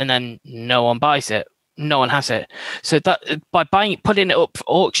buy it, and then no one buys it. No one has it. So that by putting it up for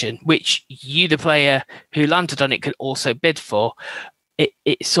auction, which you, the player who landed on it, could also bid for,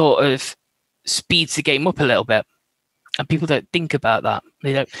 it sort of speeds the game up a little bit, and people don't think about that.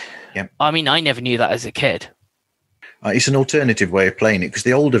 They don't. Yeah. I mean, I never knew that as a kid. It's an alternative way of playing it, because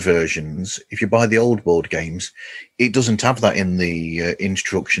the older versions, if you buy the old board games, it doesn't have that in the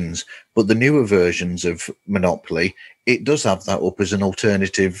instructions. But the newer versions of Monopoly, it does have that up as an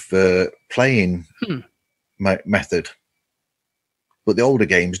alternative playing method. But the older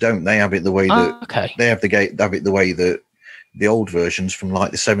games don't. They have it the way that they have it the way that the old versions from like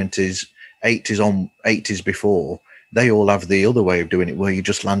the 70s, 80s before, they all have the other way of doing it, where you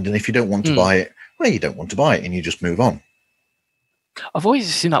just land, and if you don't want to buy it, well, you don't want to buy it, and you just move on. I've always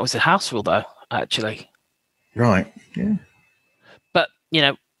assumed that was a house rule, though, actually. Right, yeah. But,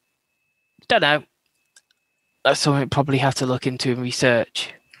 don't know. That's something we probably have to look into and research.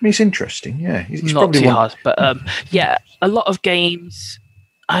 I mean, it's interesting, yeah. It's not probably too hard, but yeah, a lot of games.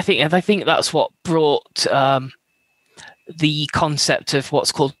 I think that's what brought the concept of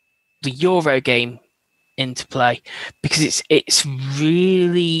what's called the Euro game into play, because it's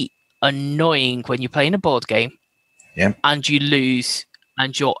really annoying when you're playing a board game, and you lose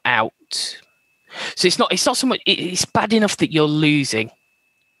and you're out. So it's not so much. It's bad enough that you're losing,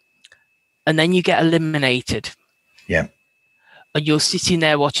 and then you get eliminated. Yeah. And you're sitting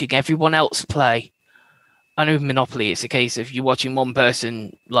there watching everyone else play. I know with Monopoly, it's a case of you watching one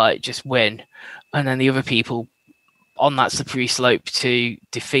person like just win, and then the other people on that slippery slope to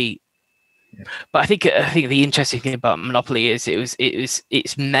defeat. Yeah. But I think the interesting thing about Monopoly is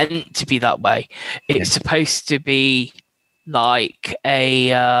it's meant to be that way. It's supposed to be like a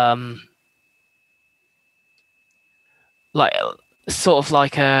sort of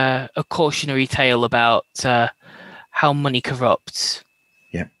like a cautionary tale about how money corrupts.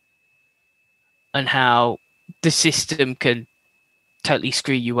 Yeah. And how the system can totally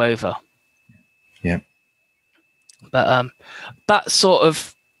screw you over. Yeah. But that sort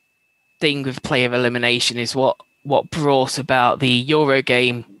of thing with player elimination is what brought about the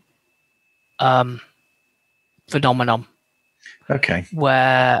Eurogame phenomenon. Okay.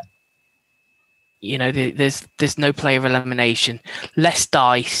 Where there's no player elimination, less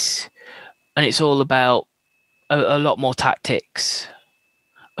dice, and it's all about a lot more tactics,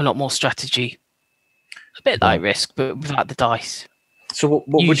 a lot more strategy, a bit like Risk, but without the dice. So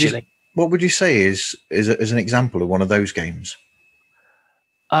what would you say is an example of one of those games?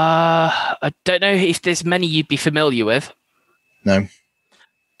 I don't know if there's many you'd be familiar with. No.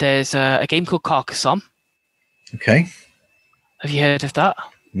 There's a game called Carcassonne. Okay. Have you heard of that?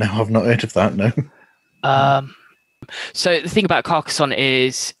 No, I've not heard of that, no. So the thing about Carcassonne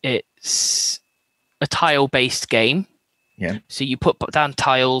is it's a tile-based game. Yeah. So you put down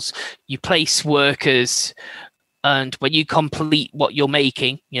tiles, you place workers, and when you complete what you're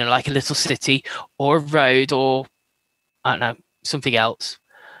making, like a little city or a road or, I don't know, something else.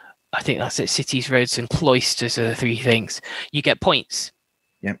 I think that's it. Cities, roads, and cloisters are the three things. You get points.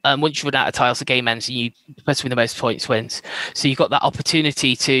 Yeah. And once you run out of tiles, the game ends, and the person with the most points wins. So you've got that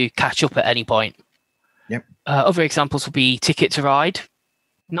opportunity to catch up at any point. Yep. Other examples would be Ticket to Ride.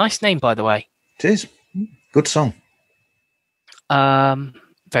 Nice name, by the way. It is. Good song.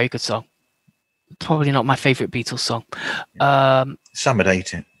 Very good song. Probably not my favourite Beatles song. Sam would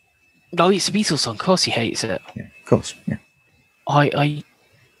hate it. Oh, it's a Beatles song. Of course he hates it. Yeah, of course. Yeah. I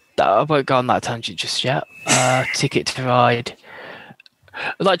won't go on that tangent just yet. Ticket to Ride.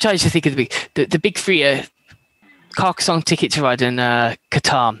 Like trying to think of the big three are Carcassonne, Ticket to Ride, and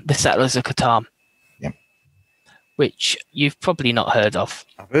Catan, the Settlers of Catan. Yeah. Which you've probably not heard of.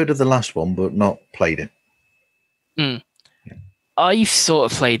 I've heard of the last one, but not played it. Yeah. I've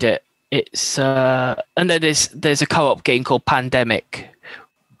sort of played it. It's and then there's a co-op game called Pandemic,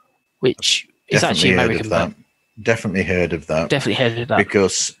 which is actually American. Definitely heard of that. Definitely heard of that.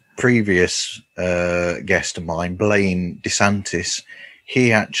 Because previous guest of mine, Blaine DeSantis,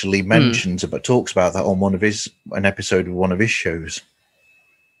 he actually talks about that on an episode of one of his shows.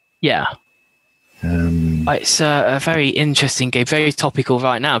 Yeah. It's a very interesting game, very topical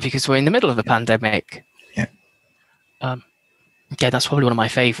right now because we're in the middle of the pandemic. Yeah. Yeah, that's probably one of my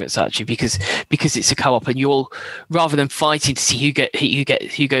favourites actually because it's a co-op and you're rather than fighting to see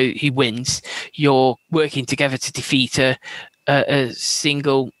who wins, you're working together to defeat a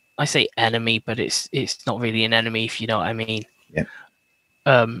single, I say enemy, but it's not really an enemy if you know what I mean.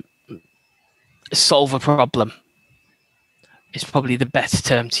 Yeah. Solve a problem is probably the better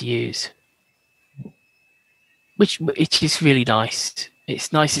term to use. Which is really nice.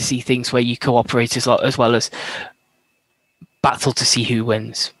 It's nice to see things where you cooperate as well as battle to see who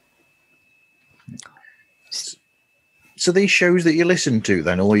wins. So these shows that you listen to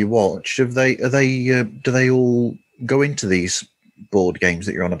then or you watch, do they all go into these board games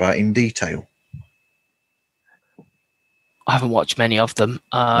that you're on about in detail? I haven't watched many of them.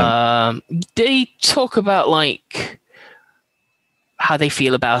 No. They talk about like how they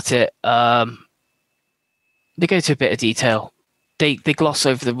feel about it. They go to a bit of detail. They gloss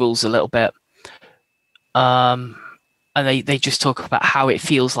over the rules a little bit. And they just talk about how it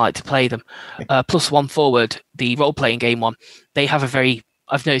feels like to play them. Plus One Forward, the role-playing game one,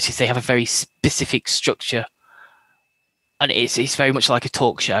 I've noticed they have a very specific structure. And it's very much like a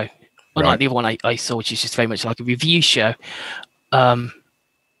talk show. Unlike the other one I saw, which is just very much like a review show. But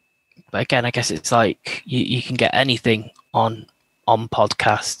again, I guess it's like you can get anything on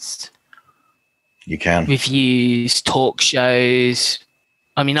podcasts. You can. Reviews, talk shows.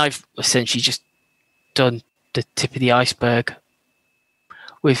 I mean, I've essentially just done the tip of the iceberg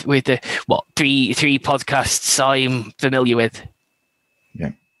with the three podcasts I'm familiar with.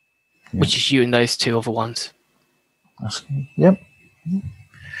 Yeah. Which is you and those two other ones. Yep.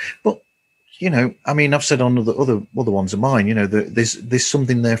 But I mean, I've said on the other ones of mine, there's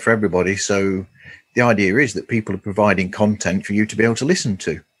something there for everybody. So the idea is that people are providing content for you to be able to listen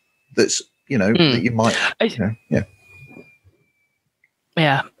to. That's that you might. Yeah.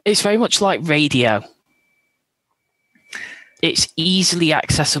 Yeah, it's very much like radio. It's easily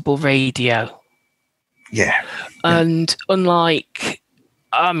accessible radio. Yeah. And unlike,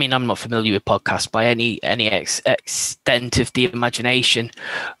 I mean, I'm not familiar with podcasts by any extent of the imagination.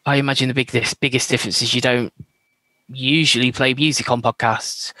 I imagine the biggest difference is you don't usually play music on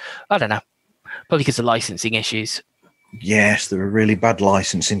podcasts. I don't know. Probably because of licensing issues. Yes, there are really bad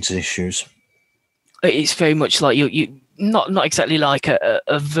licensing issues. It's very much like you not exactly like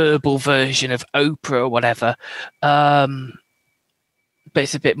a verbal version of Oprah or whatever. But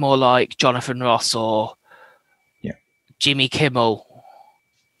it's a bit more like Jonathan Ross or Jimmy Kimmel,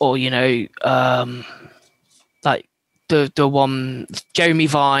 or like the one Jeremy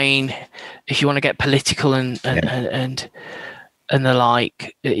Vine. If you want to get political and the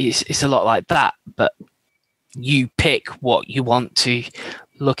like, it's a lot like that. But you pick what you want to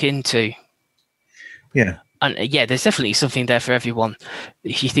look into. Yeah. And there's definitely something there for everyone.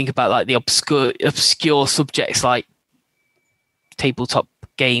 If you think about like the obscure subjects like tabletop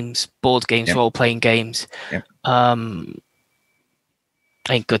games, board games, role-playing games. And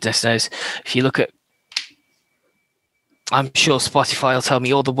goodness knows, if you look at, I'm sure Spotify will tell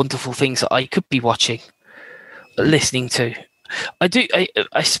me all the wonderful things that I could be watching, listening to.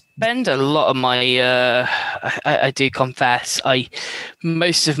 I spend a lot of my, I do confess,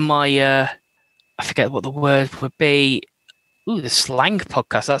 most of my, I forget what the word would be. Ooh, the slang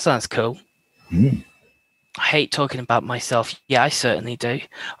podcast. That sounds cool. I hate talking about myself. Yeah, I certainly do.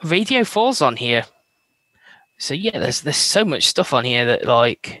 Radio 4's on here. So yeah, there's so much stuff on here that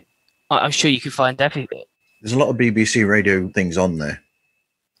like I'm sure you can find everything. There's a lot of BBC radio things on there.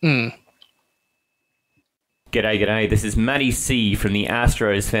 G'day. This is Matty C from the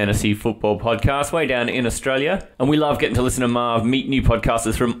Astros Fantasy Football Podcast, way down in Australia. And we love getting to listen to Marv meet new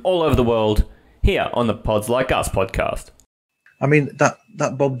podcasters from all over the world here on the Pods Like Us podcast. I mean, that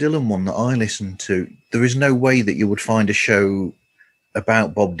Bob Dylan one that I listened to, there is no way that you would find a show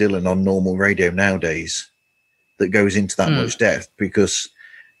about Bob Dylan on normal radio nowadays that goes into that much depth because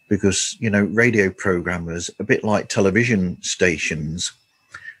radio programmers, a bit like television stations,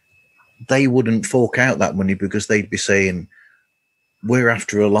 they wouldn't fork out that money because they'd be saying, we're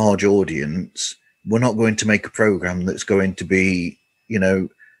after a large audience. We're not going to make a program that's going to be,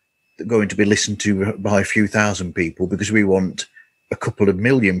 going to be listened to by a few thousand people because we want a couple of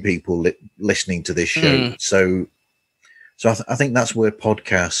million people listening to this show. So I think that's where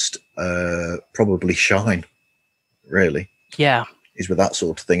podcasts probably shine, really. Yeah. Is with that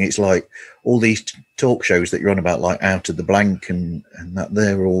sort of thing. It's like all these talk shows that you're on about, like Out of the Blank and that,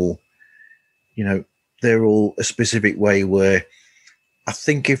 they're all a specific way where I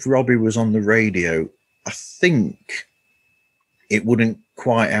think if Robbie was on the radio, I think it wouldn't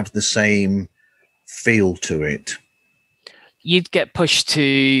quite have the same feel to it. You'd get pushed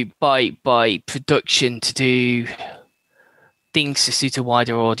to by production to do things to suit a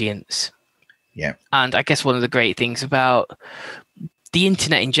wider audience. Yeah. And I guess one of the great things about the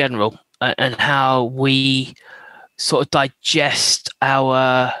internet in general and how we sort of digest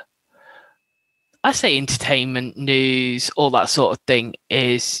our, I say entertainment, news, all that sort of thing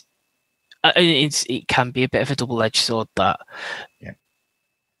is, it can be a bit of a double-edged sword that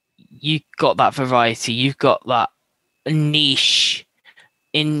you've got that variety, you've got that niche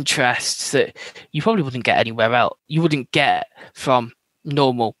interests that you probably wouldn't get anywhere else. You wouldn't get from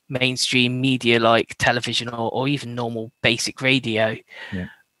normal mainstream media like television or even normal basic radio.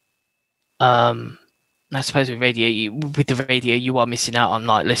 I suppose with the radio, you are missing out on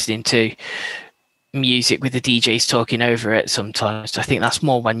like listening to music with the DJs talking over it sometimes. I think that's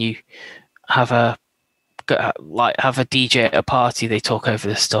more when you have a DJ at a party, they talk over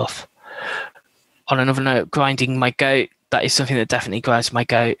the stuff. On another note, grinding my goat, that is something that definitely grinds my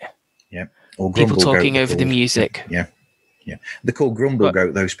goat. Yeah. Or people talking over the music. Yeah. They're called grumble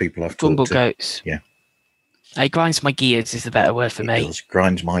goat, those people I've talked to. Grumble goats. Yeah. It grinds my gears is the better word for me. It does.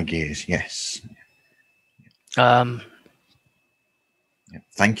 Grinds my gears, yes.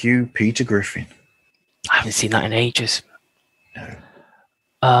 Thank you, Peter Griffin. I haven't seen that in ages.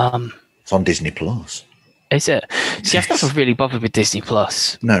 No. It's on Disney Plus. Is it? See, I've never really bothered with Disney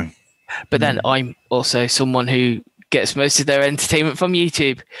Plus. No. But then I'm also someone who gets most of their entertainment from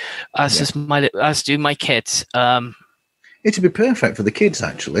YouTube, as do my kids. It'd be perfect for the kids,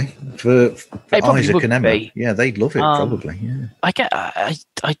 actually. For Isaac and Emma. Yeah, they'd love it, probably. Yeah.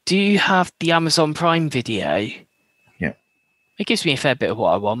 I do have the Amazon Prime Video. Yeah. It gives me a fair bit of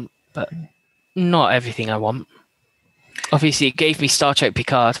what I want, but not everything I want. Obviously, it gave me Star Trek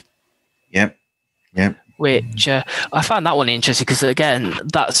Picard. Yep. Which I found that one interesting because, again,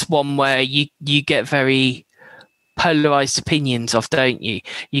 that's one where you get very polarized opinions of, don't you?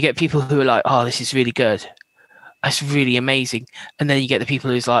 You get people who are like, oh, this is really good. That's really amazing. And then you get the people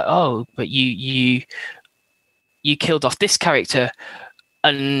who's like, oh, but you killed off this character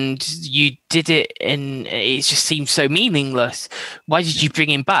and you did it and it just seems so meaningless. Why did you bring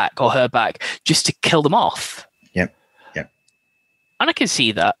him back or her back just to kill them off? Yep. And I can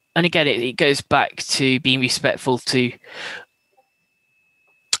see that. And again, it goes back to being respectful to...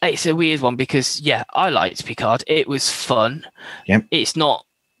 It's a weird one because, yeah, I liked Picard. It was fun. Yep.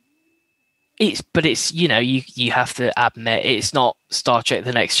 But it's, you have to admit it's not Star Trek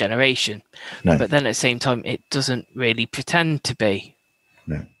The Next Generation. No. But then at the same time, it doesn't really pretend to be.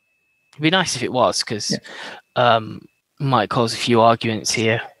 No. It'd be nice if it was, because might cause a few arguments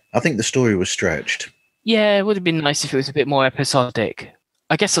here. I think the story was stretched. Yeah, it would have been nice if it was a bit more episodic.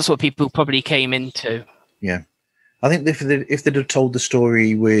 I guess that's what people probably came into. Yeah. I think if they'd have told the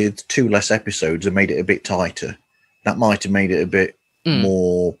story with 2 less episodes and made it a bit tighter, that might have made it a bit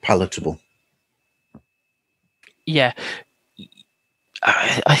more palatable. Yeah.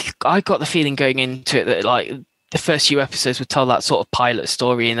 I got the feeling going into it that like the first few episodes would tell that sort of pilot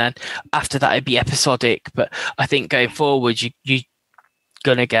story and then after that it'd be episodic. But I think going forward, you're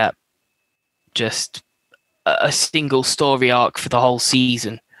going to get just a single story arc for the whole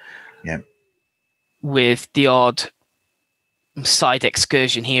season. Yeah. With the odd side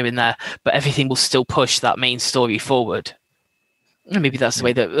excursion here and there, but everything will still push that main story forward. And maybe that's the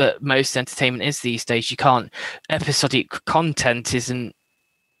way that most entertainment is these days. You can't... Episodic content isn't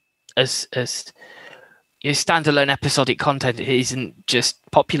as standalone episodic content isn't just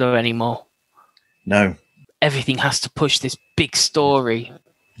popular anymore. No. Everything has to push this big story.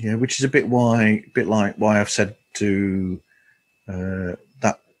 Yeah, which is a bit like why I've said to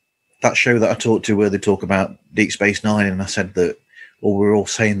that show that I talked to where they talk about Deep Space Nine, and I said that, or we're all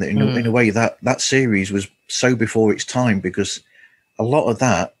saying that in a way that series was so before its time because a lot of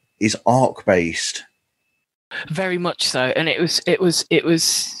that is arc based. Very much so, and it was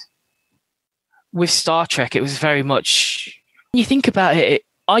with Star Trek. It was very much. When you think about it,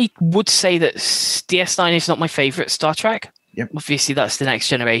 I would say that DS9 is not my favorite Star Trek. Yep. Obviously, that's the Next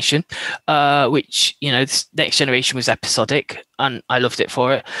Generation, which, this Next Generation was episodic, and I loved it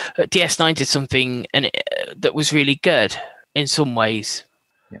for it. DS9 did something that was really good in some ways.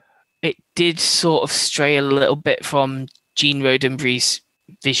 Yep. It did sort of stray a little bit from Gene Roddenberry's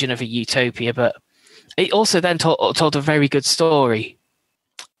vision of a utopia, but it also then told a very good story,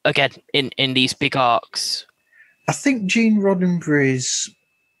 again, in these big arcs. I think Gene Roddenberry's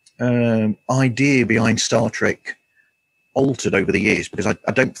idea behind Star Trek altered over the years because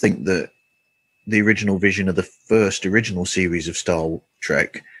I don't think that the original vision of the first original series of Star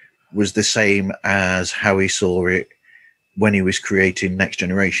Trek was the same as how he saw it when he was creating Next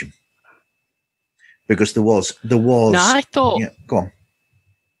Generation. Because there was. No, I thought. Yeah, go on.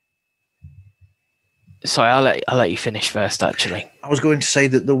 Sorry, I'll let you finish first. Actually, I was going to say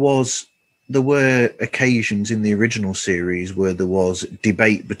that there were occasions in the original series where there was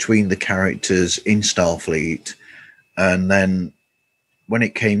debate between the characters in Starfleet. And then when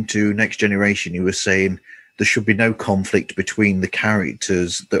it came to Next Generation, he was saying there should be no conflict between the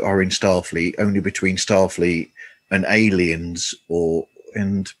characters that are in Starfleet, only between Starfleet and aliens.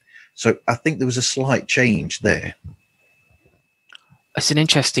 And so I think there was a slight change there. It's an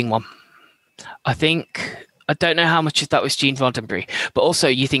interesting one. I don't know how much of that was Gene Roddenberry, but also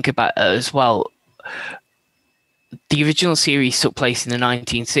you think about it as well. the original series took place in the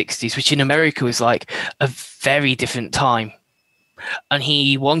 1960s, which in America was like a very different time. And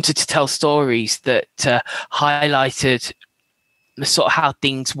he wanted to tell stories that highlighted the sort of how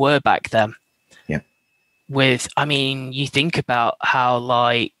things were back then. Yeah. You think about how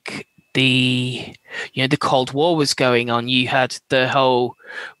like the Cold War was going on. You had the whole,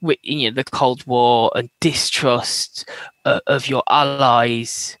 the Cold War and distrust of your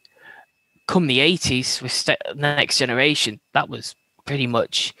allies. Come the 80s with the Next Generation, that was pretty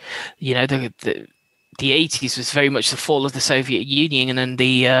much, the 80s was very much the fall of the Soviet Union and then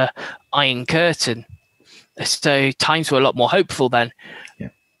the Iron Curtain. So times were a lot more hopeful then. Yeah.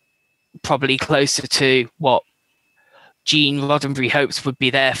 Probably closer to what Gene Roddenberry hopes would be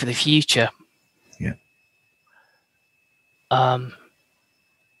there for the future. Yeah. But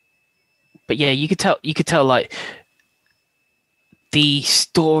yeah, you could tell like the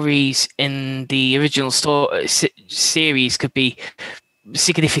stories in the original series could be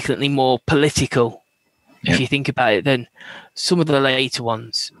significantly more political, if you think about it, than some of the later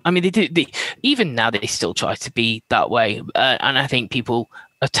ones. I mean, even now they still try to be that way, and I think people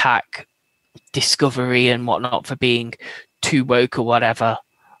attack Discovery and whatnot for being too woke or whatever.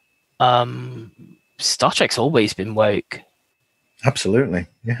 Star Trek's always been woke. Absolutely,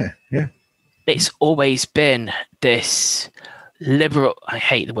 yeah. It's always been this liberal. I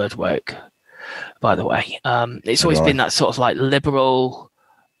hate the word woke, by the way. It's always been that sort of like liberal,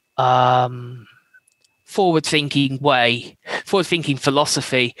 forward-thinking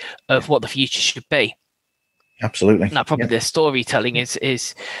philosophy of what the future should be. Absolutely. Now, probably the storytelling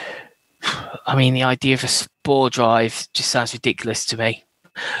is. I mean, the idea of a spore drive just sounds ridiculous to me.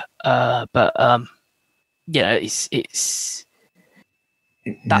 It's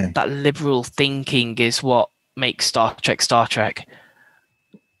that liberal thinking is what makes Star Trek.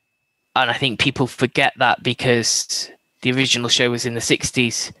 And I think people forget that because the original show was in the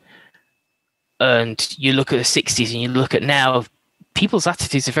 60s. And you look at the 60s and you look at now, people's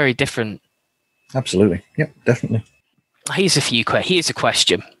attitudes are very different. Absolutely. Yep, definitely. Here's a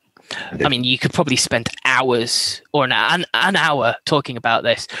question. I mean, you could probably spend hours or an hour talking about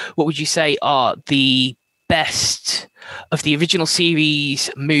this. What would you say are the best of the original series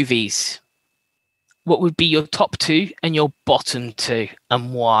movies? What would be your top 2 and your bottom 2,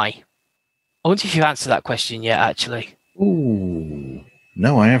 and why? I wonder if you've answered that question yet, actually. Ooh,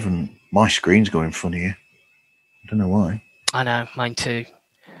 no, I haven't. My screen's going funny here. I don't know why. I know, mine too.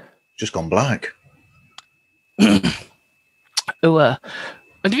 Just gone black.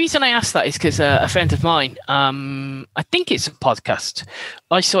 And the reason I asked that is because a friend of mine, I think it's a podcast.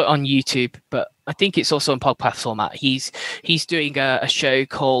 I saw it on YouTube, but I think it's also in podcast format. He's doing a show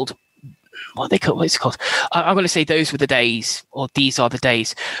called, what is it called? I'm going to say Those Were the Days, or These Are the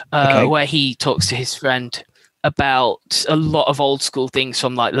Days, where he talks to his friend about a lot of old school things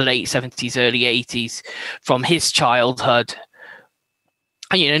from like the late 70s, early 80s, from his childhood.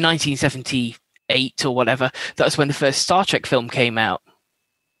 And 1978 or whatever, that was when the first Star Trek film came out.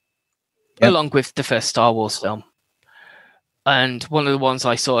 Yep. Along with the first Star Wars film. And one of the ones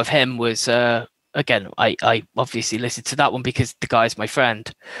I saw of him was, again, I obviously listened to that one because the guy's my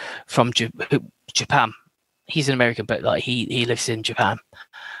friend from Japan. He's an American, but like he lives in Japan.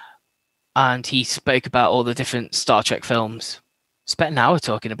 And he spoke about all the different Star Trek films. Spent an hour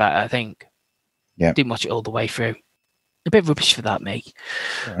talking about it, I think. Yeah. Didn't watch it all the way through. A bit rubbish for that, me.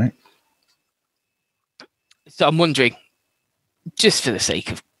 All right. So I'm wondering, just for the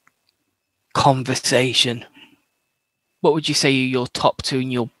sake of conversation, what would you say are your top 2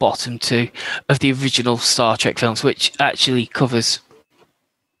 and your bottom 2 of the original Star Trek films, which actually covers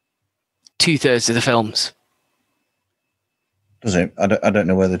 2/3 of the films? Does it? I don't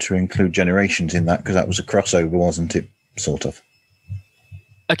know whether to include Generations in that, because that was a crossover, wasn't it? Sort of.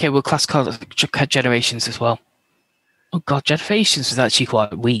 Okay, we'll class Generations as well. Oh God, Generations was actually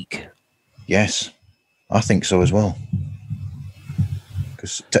quite weak. Yes, I think so as well.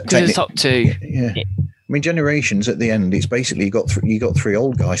 Because the top 2. Yeah. I mean, Generations at the end, it's basically you got 3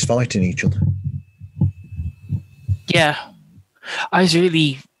 old guys fighting each other. Yeah, I was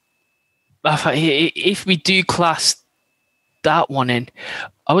really. If we do class that one in,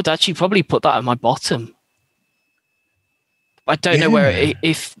 I would actually probably put that at my bottom. I don't know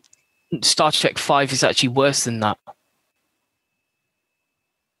if Star Trek 5 is actually worse than that.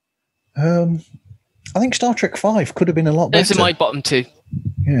 I think Star Trek 5 could have been a lot better. Those are my bottom 2.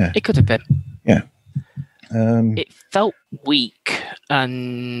 Yeah, it could have been. Yeah, it felt weak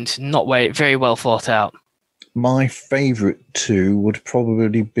and not very well thought out. My favourite 2 would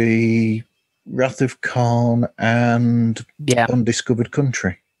probably be Wrath of Khan and Undiscovered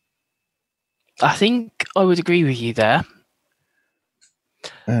Country. I think I would agree with you there.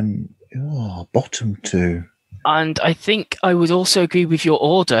 And bottom two. And I think I would also agree with your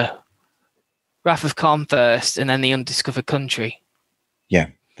order. Wrath of Khan first, and then The Undiscovered Country. Yeah,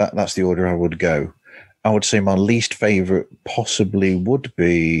 that's the order I would go. I would say my least favourite possibly would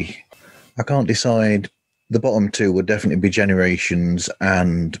be... I can't decide. The bottom two would definitely be Generations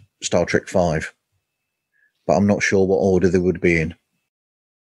and Star Trek V. But I'm not sure what order they would be in.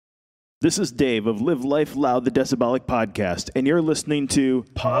 This is Dave of Live Life Loud, the Decibelic podcast, and you're listening to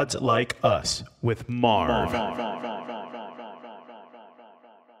Pods Like Us with Marv.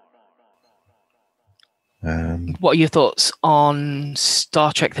 What are your thoughts on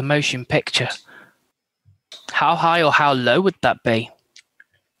Star Trek the Motion Picture? How high or how low would that be?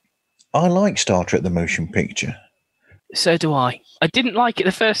 I like Star Trek the Motion Picture. So do I. I didn't like it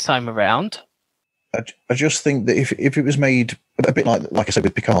the first time around. I just think that if it was made a bit like I said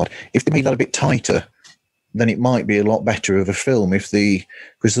with Picard, if they made that a bit tighter, then it might be a lot better of a film. Because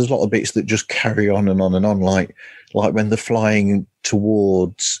there's a lot of bits that just carry on and on and on, like when they're flying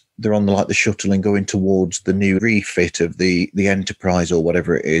towards, they're on the shuttle and going towards the new refit of the Enterprise or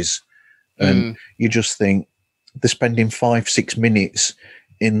whatever it is, and you just think they're spending 5-6 minutes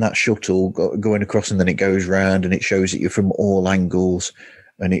in that shuttle going across, and then it goes round and it shows you from all angles,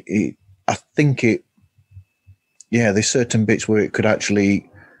 and I think there's certain bits where it could actually,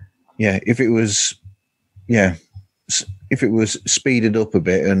 if it was speeded up a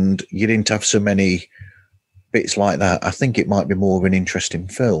bit and you didn't have so many bits like that, I think it might be more of an interesting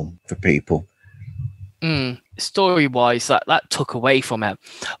film for people. Story-wise, that took away from it.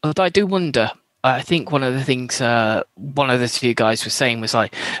 Although I do wonder, I think one of the things one of the two guys was saying was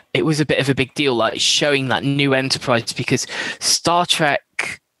like, it was a bit of a big deal, like showing that new Enterprise, because Star Trek,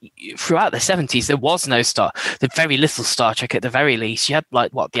 throughout the 70s, there was no very little Star Trek at the very least. You had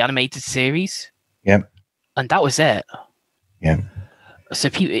the animated series? Yeah. And that was it. Yeah. So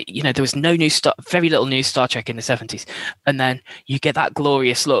people, there was very little new Star Trek in the 70s. And then you get that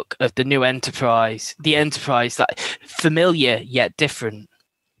glorious look of the new Enterprise, that familiar yet different.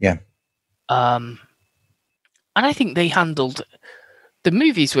 Yeah. And I think the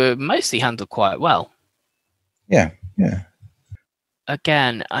movies were mostly handled quite well. Yeah. Yeah.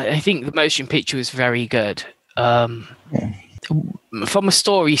 Again, I think the motion picture was very good. From a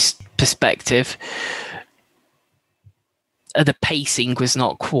story perspective, the pacing was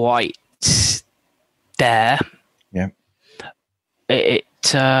not quite there. Yeah. It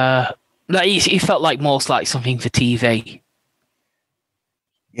felt like more like something for TV.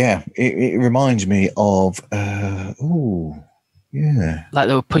 Yeah, it reminds me of like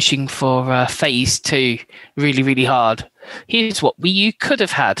they were pushing for phase 2 really, really hard. Here's what you could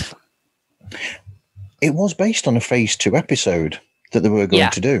have had. It was based on a phase 2 episode that they were going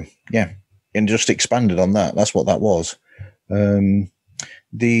to do. Yeah, and just expanded on that. That's what that was.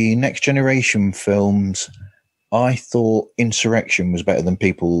 The Next Generation films, I thought Insurrection was better than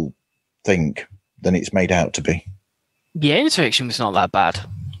people think, than it's made out to be. Yeah, Insurrection was not that bad.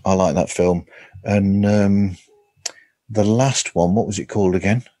 I like that film. And the last one, what was it called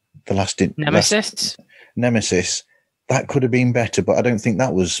again? Nemesis? Nemesis. That could have been better, but I don't think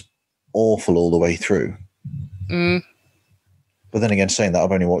that was awful all the way through. But then again, saying that,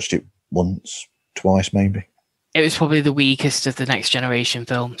 I've only watched it once, twice maybe. It was probably the weakest of the Next Generation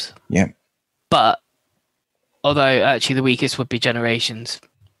films. Yeah. But, although actually the weakest would be Generations.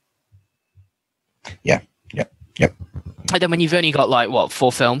 Yeah. And then when you've only got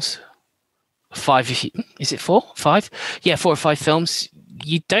 4 films, 5, is it 4? 5? Yeah, 4 or 5 films,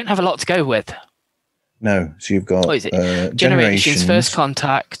 you don't have a lot to go with. No, so you've got... What is it? Generations, First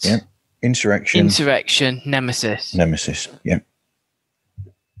Contact. Yeah. Insurrection, Nemesis. Yeah.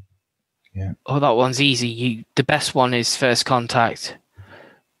 Oh, that one's easy. The best one is First Contact,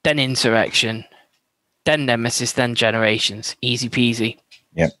 then Insurrection, then Nemesis, then Generations. Easy peasy.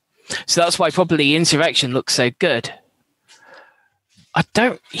 Yeah. So that's why probably Insurrection looks so good.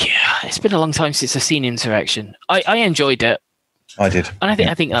 It's been a long time since I've seen Insurrection. I enjoyed it. I did. And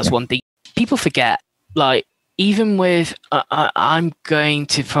I think that's one thing. People forget, even with, I'm going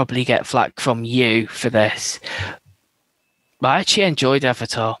to probably get flack from you for this, but I actually enjoyed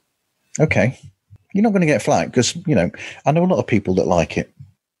Avatar. Okay. You're not going to get flack because, I know a lot of people that like it.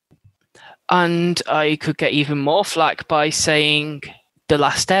 And I could get even more flack by saying The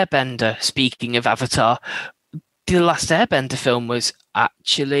Last Airbender, speaking of Avatar. The Last Airbender film was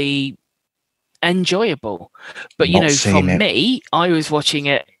actually enjoyable. But, me, I was watching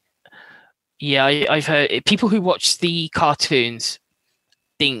it. Yeah, I've heard people who watch the cartoons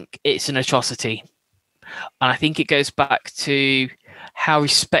think it's an atrocity. And I think it goes back to how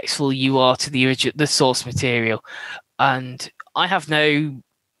respectful you are to the source material, and I have no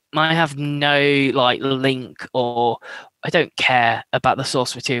like link, or I don't care about the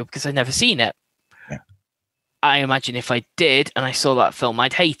source material because I've never seen it. Yeah. I imagine if I did and I saw that film,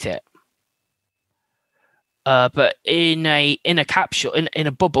 I'd hate it. But in a capsule, in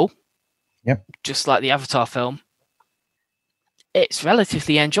a bubble, yep, just like the Avatar film, it's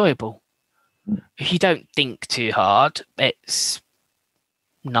relatively enjoyable. If you don't think too hard, it's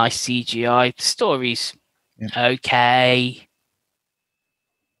nice CGI. The story's okay.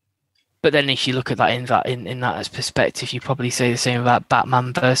 But then if you look at that in that as perspective, you probably say the same about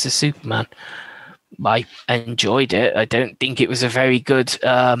Batman versus Superman. I enjoyed it. I don't think it was a very good,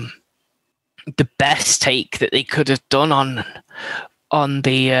 the best take that they could have done on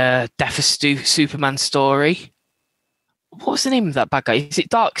the Death of Superman story. What was the name of that bad guy? Is it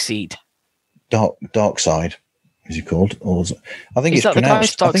Darkseid? Darkseid, is he called? Or I think is it's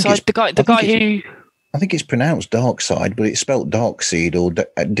pronounced Darkseid. The guy who. I think it's pronounced Darkseid, but it's spelt Darkseid or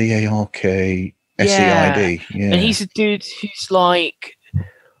Darkseid. Yeah. And he's a dude who's like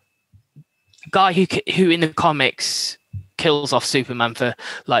a guy who in the comics kills off Superman for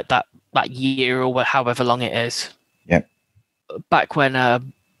like that year or however long it is. Yep. Back when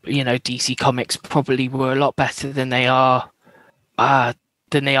DC Comics probably were a lot better than they are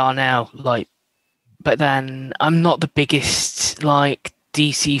now. Like, but then I'm not the biggest like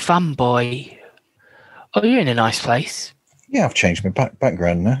DC fanboy. Oh, you're in a nice place. Yeah, I've changed my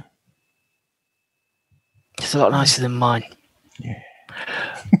background now. It's a lot nicer than mine. Yeah.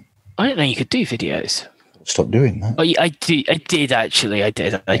 I didn't know you could do videos. Stop doing that. Oh, yeah, I did actually. I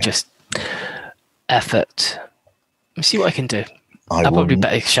did. I just effort. Let me see what I can do. I'll probably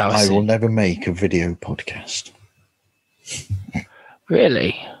better shower. I will never make a video podcast.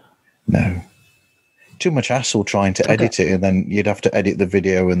 Really? No. Too much hassle trying to edit it, and then you'd have to edit the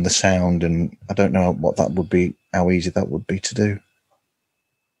video and the sound, and I don't know what that would be, how easy that would be to do.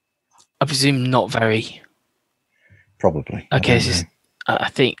 I presume not very. Probably. Okay, I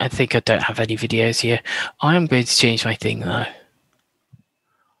think I don't have any videos here. I am going to change my thing though.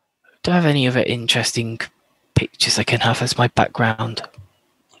 Do I have any other interesting pictures I can have as my background?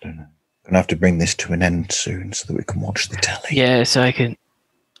 I don't know. I'm gonna have to bring this to an end soon so that we can watch the telly. Yeah, so I can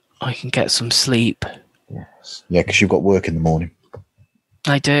get some sleep. Yes. Yeah, because you've got work in the morning.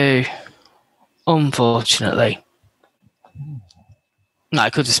 I do. Unfortunately. No, I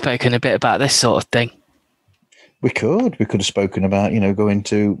could have spoken a bit about this sort of thing. We could have spoken about, going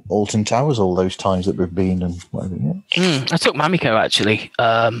to Alton Towers all those times that we've been and whatever. Yeah. I took Mamiko actually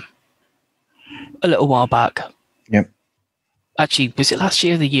a little while back. Yep. Actually, was it last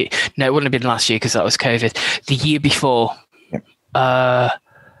year or the year? No, it wouldn't have been last year because that was COVID. The year before. Yep.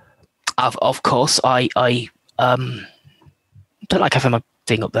 Of course, I don't like having my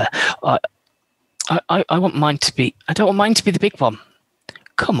thing up there. I want mine to be. I don't want mine to be the big one.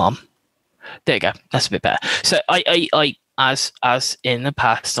 Come on. There you go. That's a bit better. So I as in the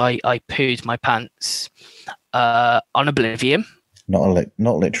past, I pooed my pants on Oblivion. Not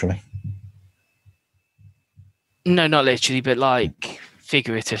literally. No, not literally, but like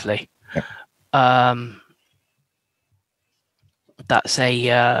figuratively. Yep. That's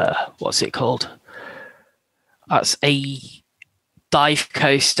a what's it called? That's a dive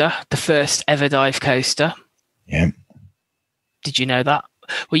coaster, the first ever dive coaster. Yeah. Did you know that?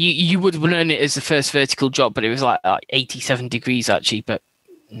 Well, you would have known it as the first vertical drop, but it was like 87 degrees actually, but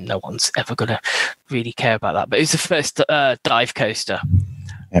no one's ever going to really care about that. But it was the first dive coaster.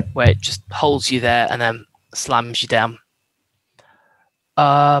 Yep. Where it just holds you there and then slams you down.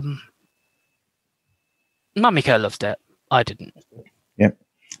 Mamiko loved it. I didn't. Yep.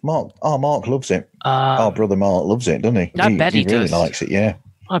 Mark loves it. Our brother Mark loves it, doesn't he? I bet he really does. Likes it, yeah.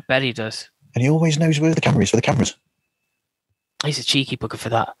 I bet he does. And he always knows where the camera is for the cameras. He's a cheeky bugger for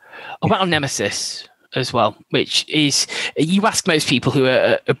that. I went on Nemesis as well, which is, you ask most people who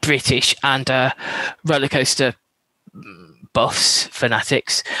are British and roller coaster buffs,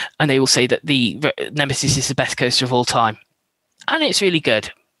 fanatics, and they will say that the Nemesis is the best coaster of all time. And it's really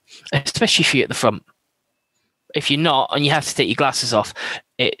good, especially if you're at the front. If you're not, and you have to take your glasses off,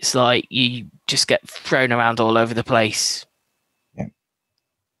 it's like you just get thrown around all over the place. Yeah.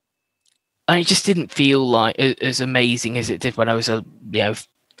 And it just didn't feel like as amazing as it did when I was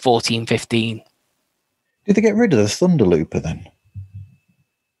 14, 15. Did they get rid of the Thunder Looper then?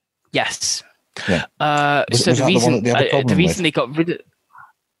 Yes. Yeah. So the reason they got rid of,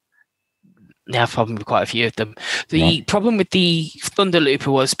 they have a problem with quite a few of them. The problem with the Thunder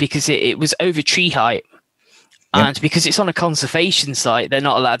Looper was because it was over tree height. And because it's on a conservation site, they're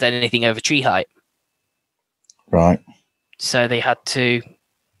not allowed anything over tree height. Right. So they had to,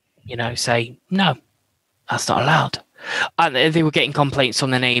 say, no, that's not allowed. And they were getting complaints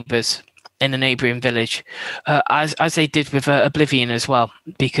from the neighbours in a neighbouring village, as they did with Oblivion as well,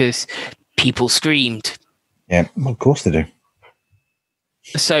 because people screamed. Yeah, well, of course they do.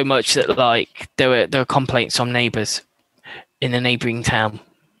 So much that there were complaints from neighbours in the neighbouring town.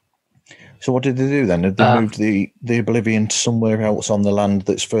 So what did they do then? Did they move the Oblivion to somewhere else on the land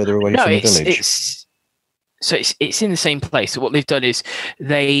that's further away from the village? It's in the same place. So what they've done is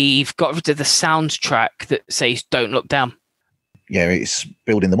they've got rid of the soundtrack that says "Don't look down." Yeah, it's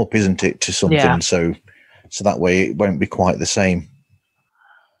building them up, isn't it, to something? Yeah. So that way it won't be quite the same.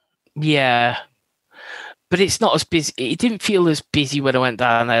 Yeah, but it's not as busy. It didn't feel as busy when I went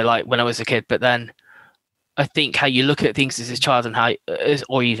down there, like when I was a kid. But then I think how you look at things as a child and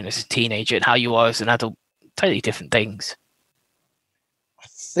or even as a teenager, and how you are as an adult, totally different things. I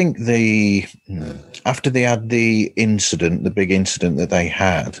think after they had the big incident that they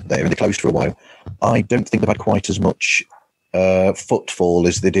had, they closed for a while. I don't think they've had quite as much footfall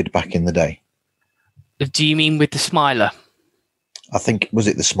as they did back in the day. Do you mean with the Smiler? I think, was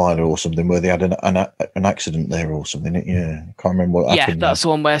it the Smiler or something, where they had an accident there or something? Yeah, I can't remember what happened. Yeah, that's the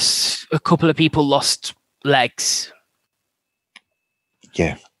one where a couple of people lost legs.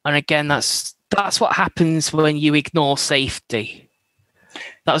 Yeah. And again, that's what happens when you ignore safety.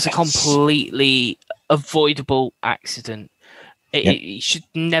 That was a completely avoidable accident. It should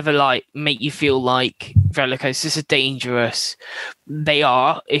never make you feel like roller coasters are dangerous. They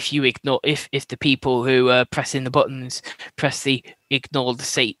are if you ignore if the people who are pressing the buttons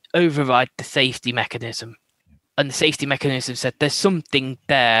override the safety mechanism, and the safety mechanism said there's something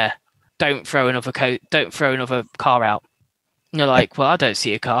there. Don't throw another car out. And you're like, well, I don't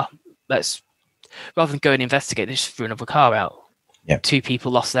see a car. Let's rather than go and investigate, just throw another car out. Yep. 2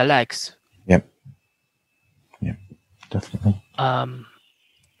 people lost their legs. Yep. Definitely.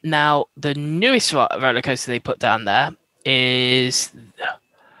 Now, the newest roller coaster they put down there is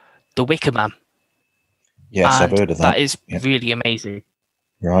the Wicker Man. Yes, I've heard of that. That is really amazing.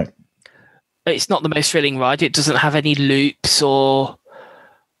 Right. It's not the most thrilling ride. It doesn't have any loops or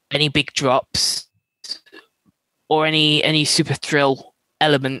any big drops or any super thrill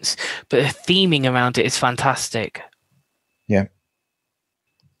elements, but the theming around it is fantastic. Yeah.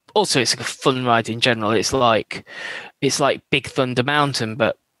 Also, it's a fun ride in general. It's like Big Thunder Mountain,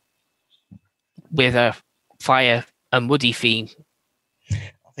 but with a fire and woody theme.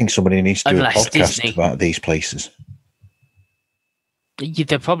 I think somebody needs to do a podcast about these places.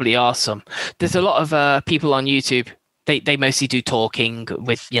 There probably are some. There's a lot of people on YouTube. They mostly do talking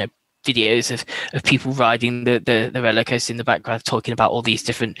with videos of people riding the roller coaster in the background, talking about all these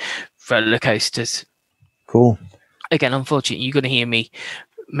different roller coasters. Cool. Again, unfortunately, you're going to hear me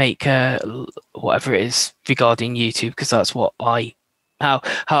make whatever it is regarding YouTube, because that's what how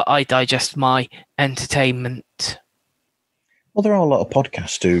I digest my entertainment. Well, there are a lot of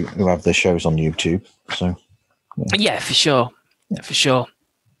podcasts who have their shows on YouTube, so yeah, for sure. Yeah, for sure.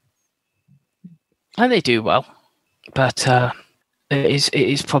 And they do well, but it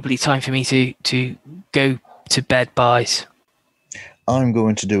is probably time for me to go to bed, boys. I'm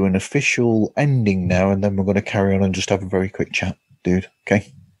going to do an official ending now, and then we're going to carry on and just have a very quick chat, dude. Okay.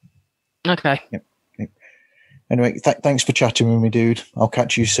 Okay. Yep. Okay. Anyway, thanks for chatting with me, dude. I'll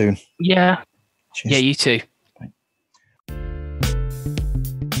catch you soon. Yeah. Cheers. Yeah, you too.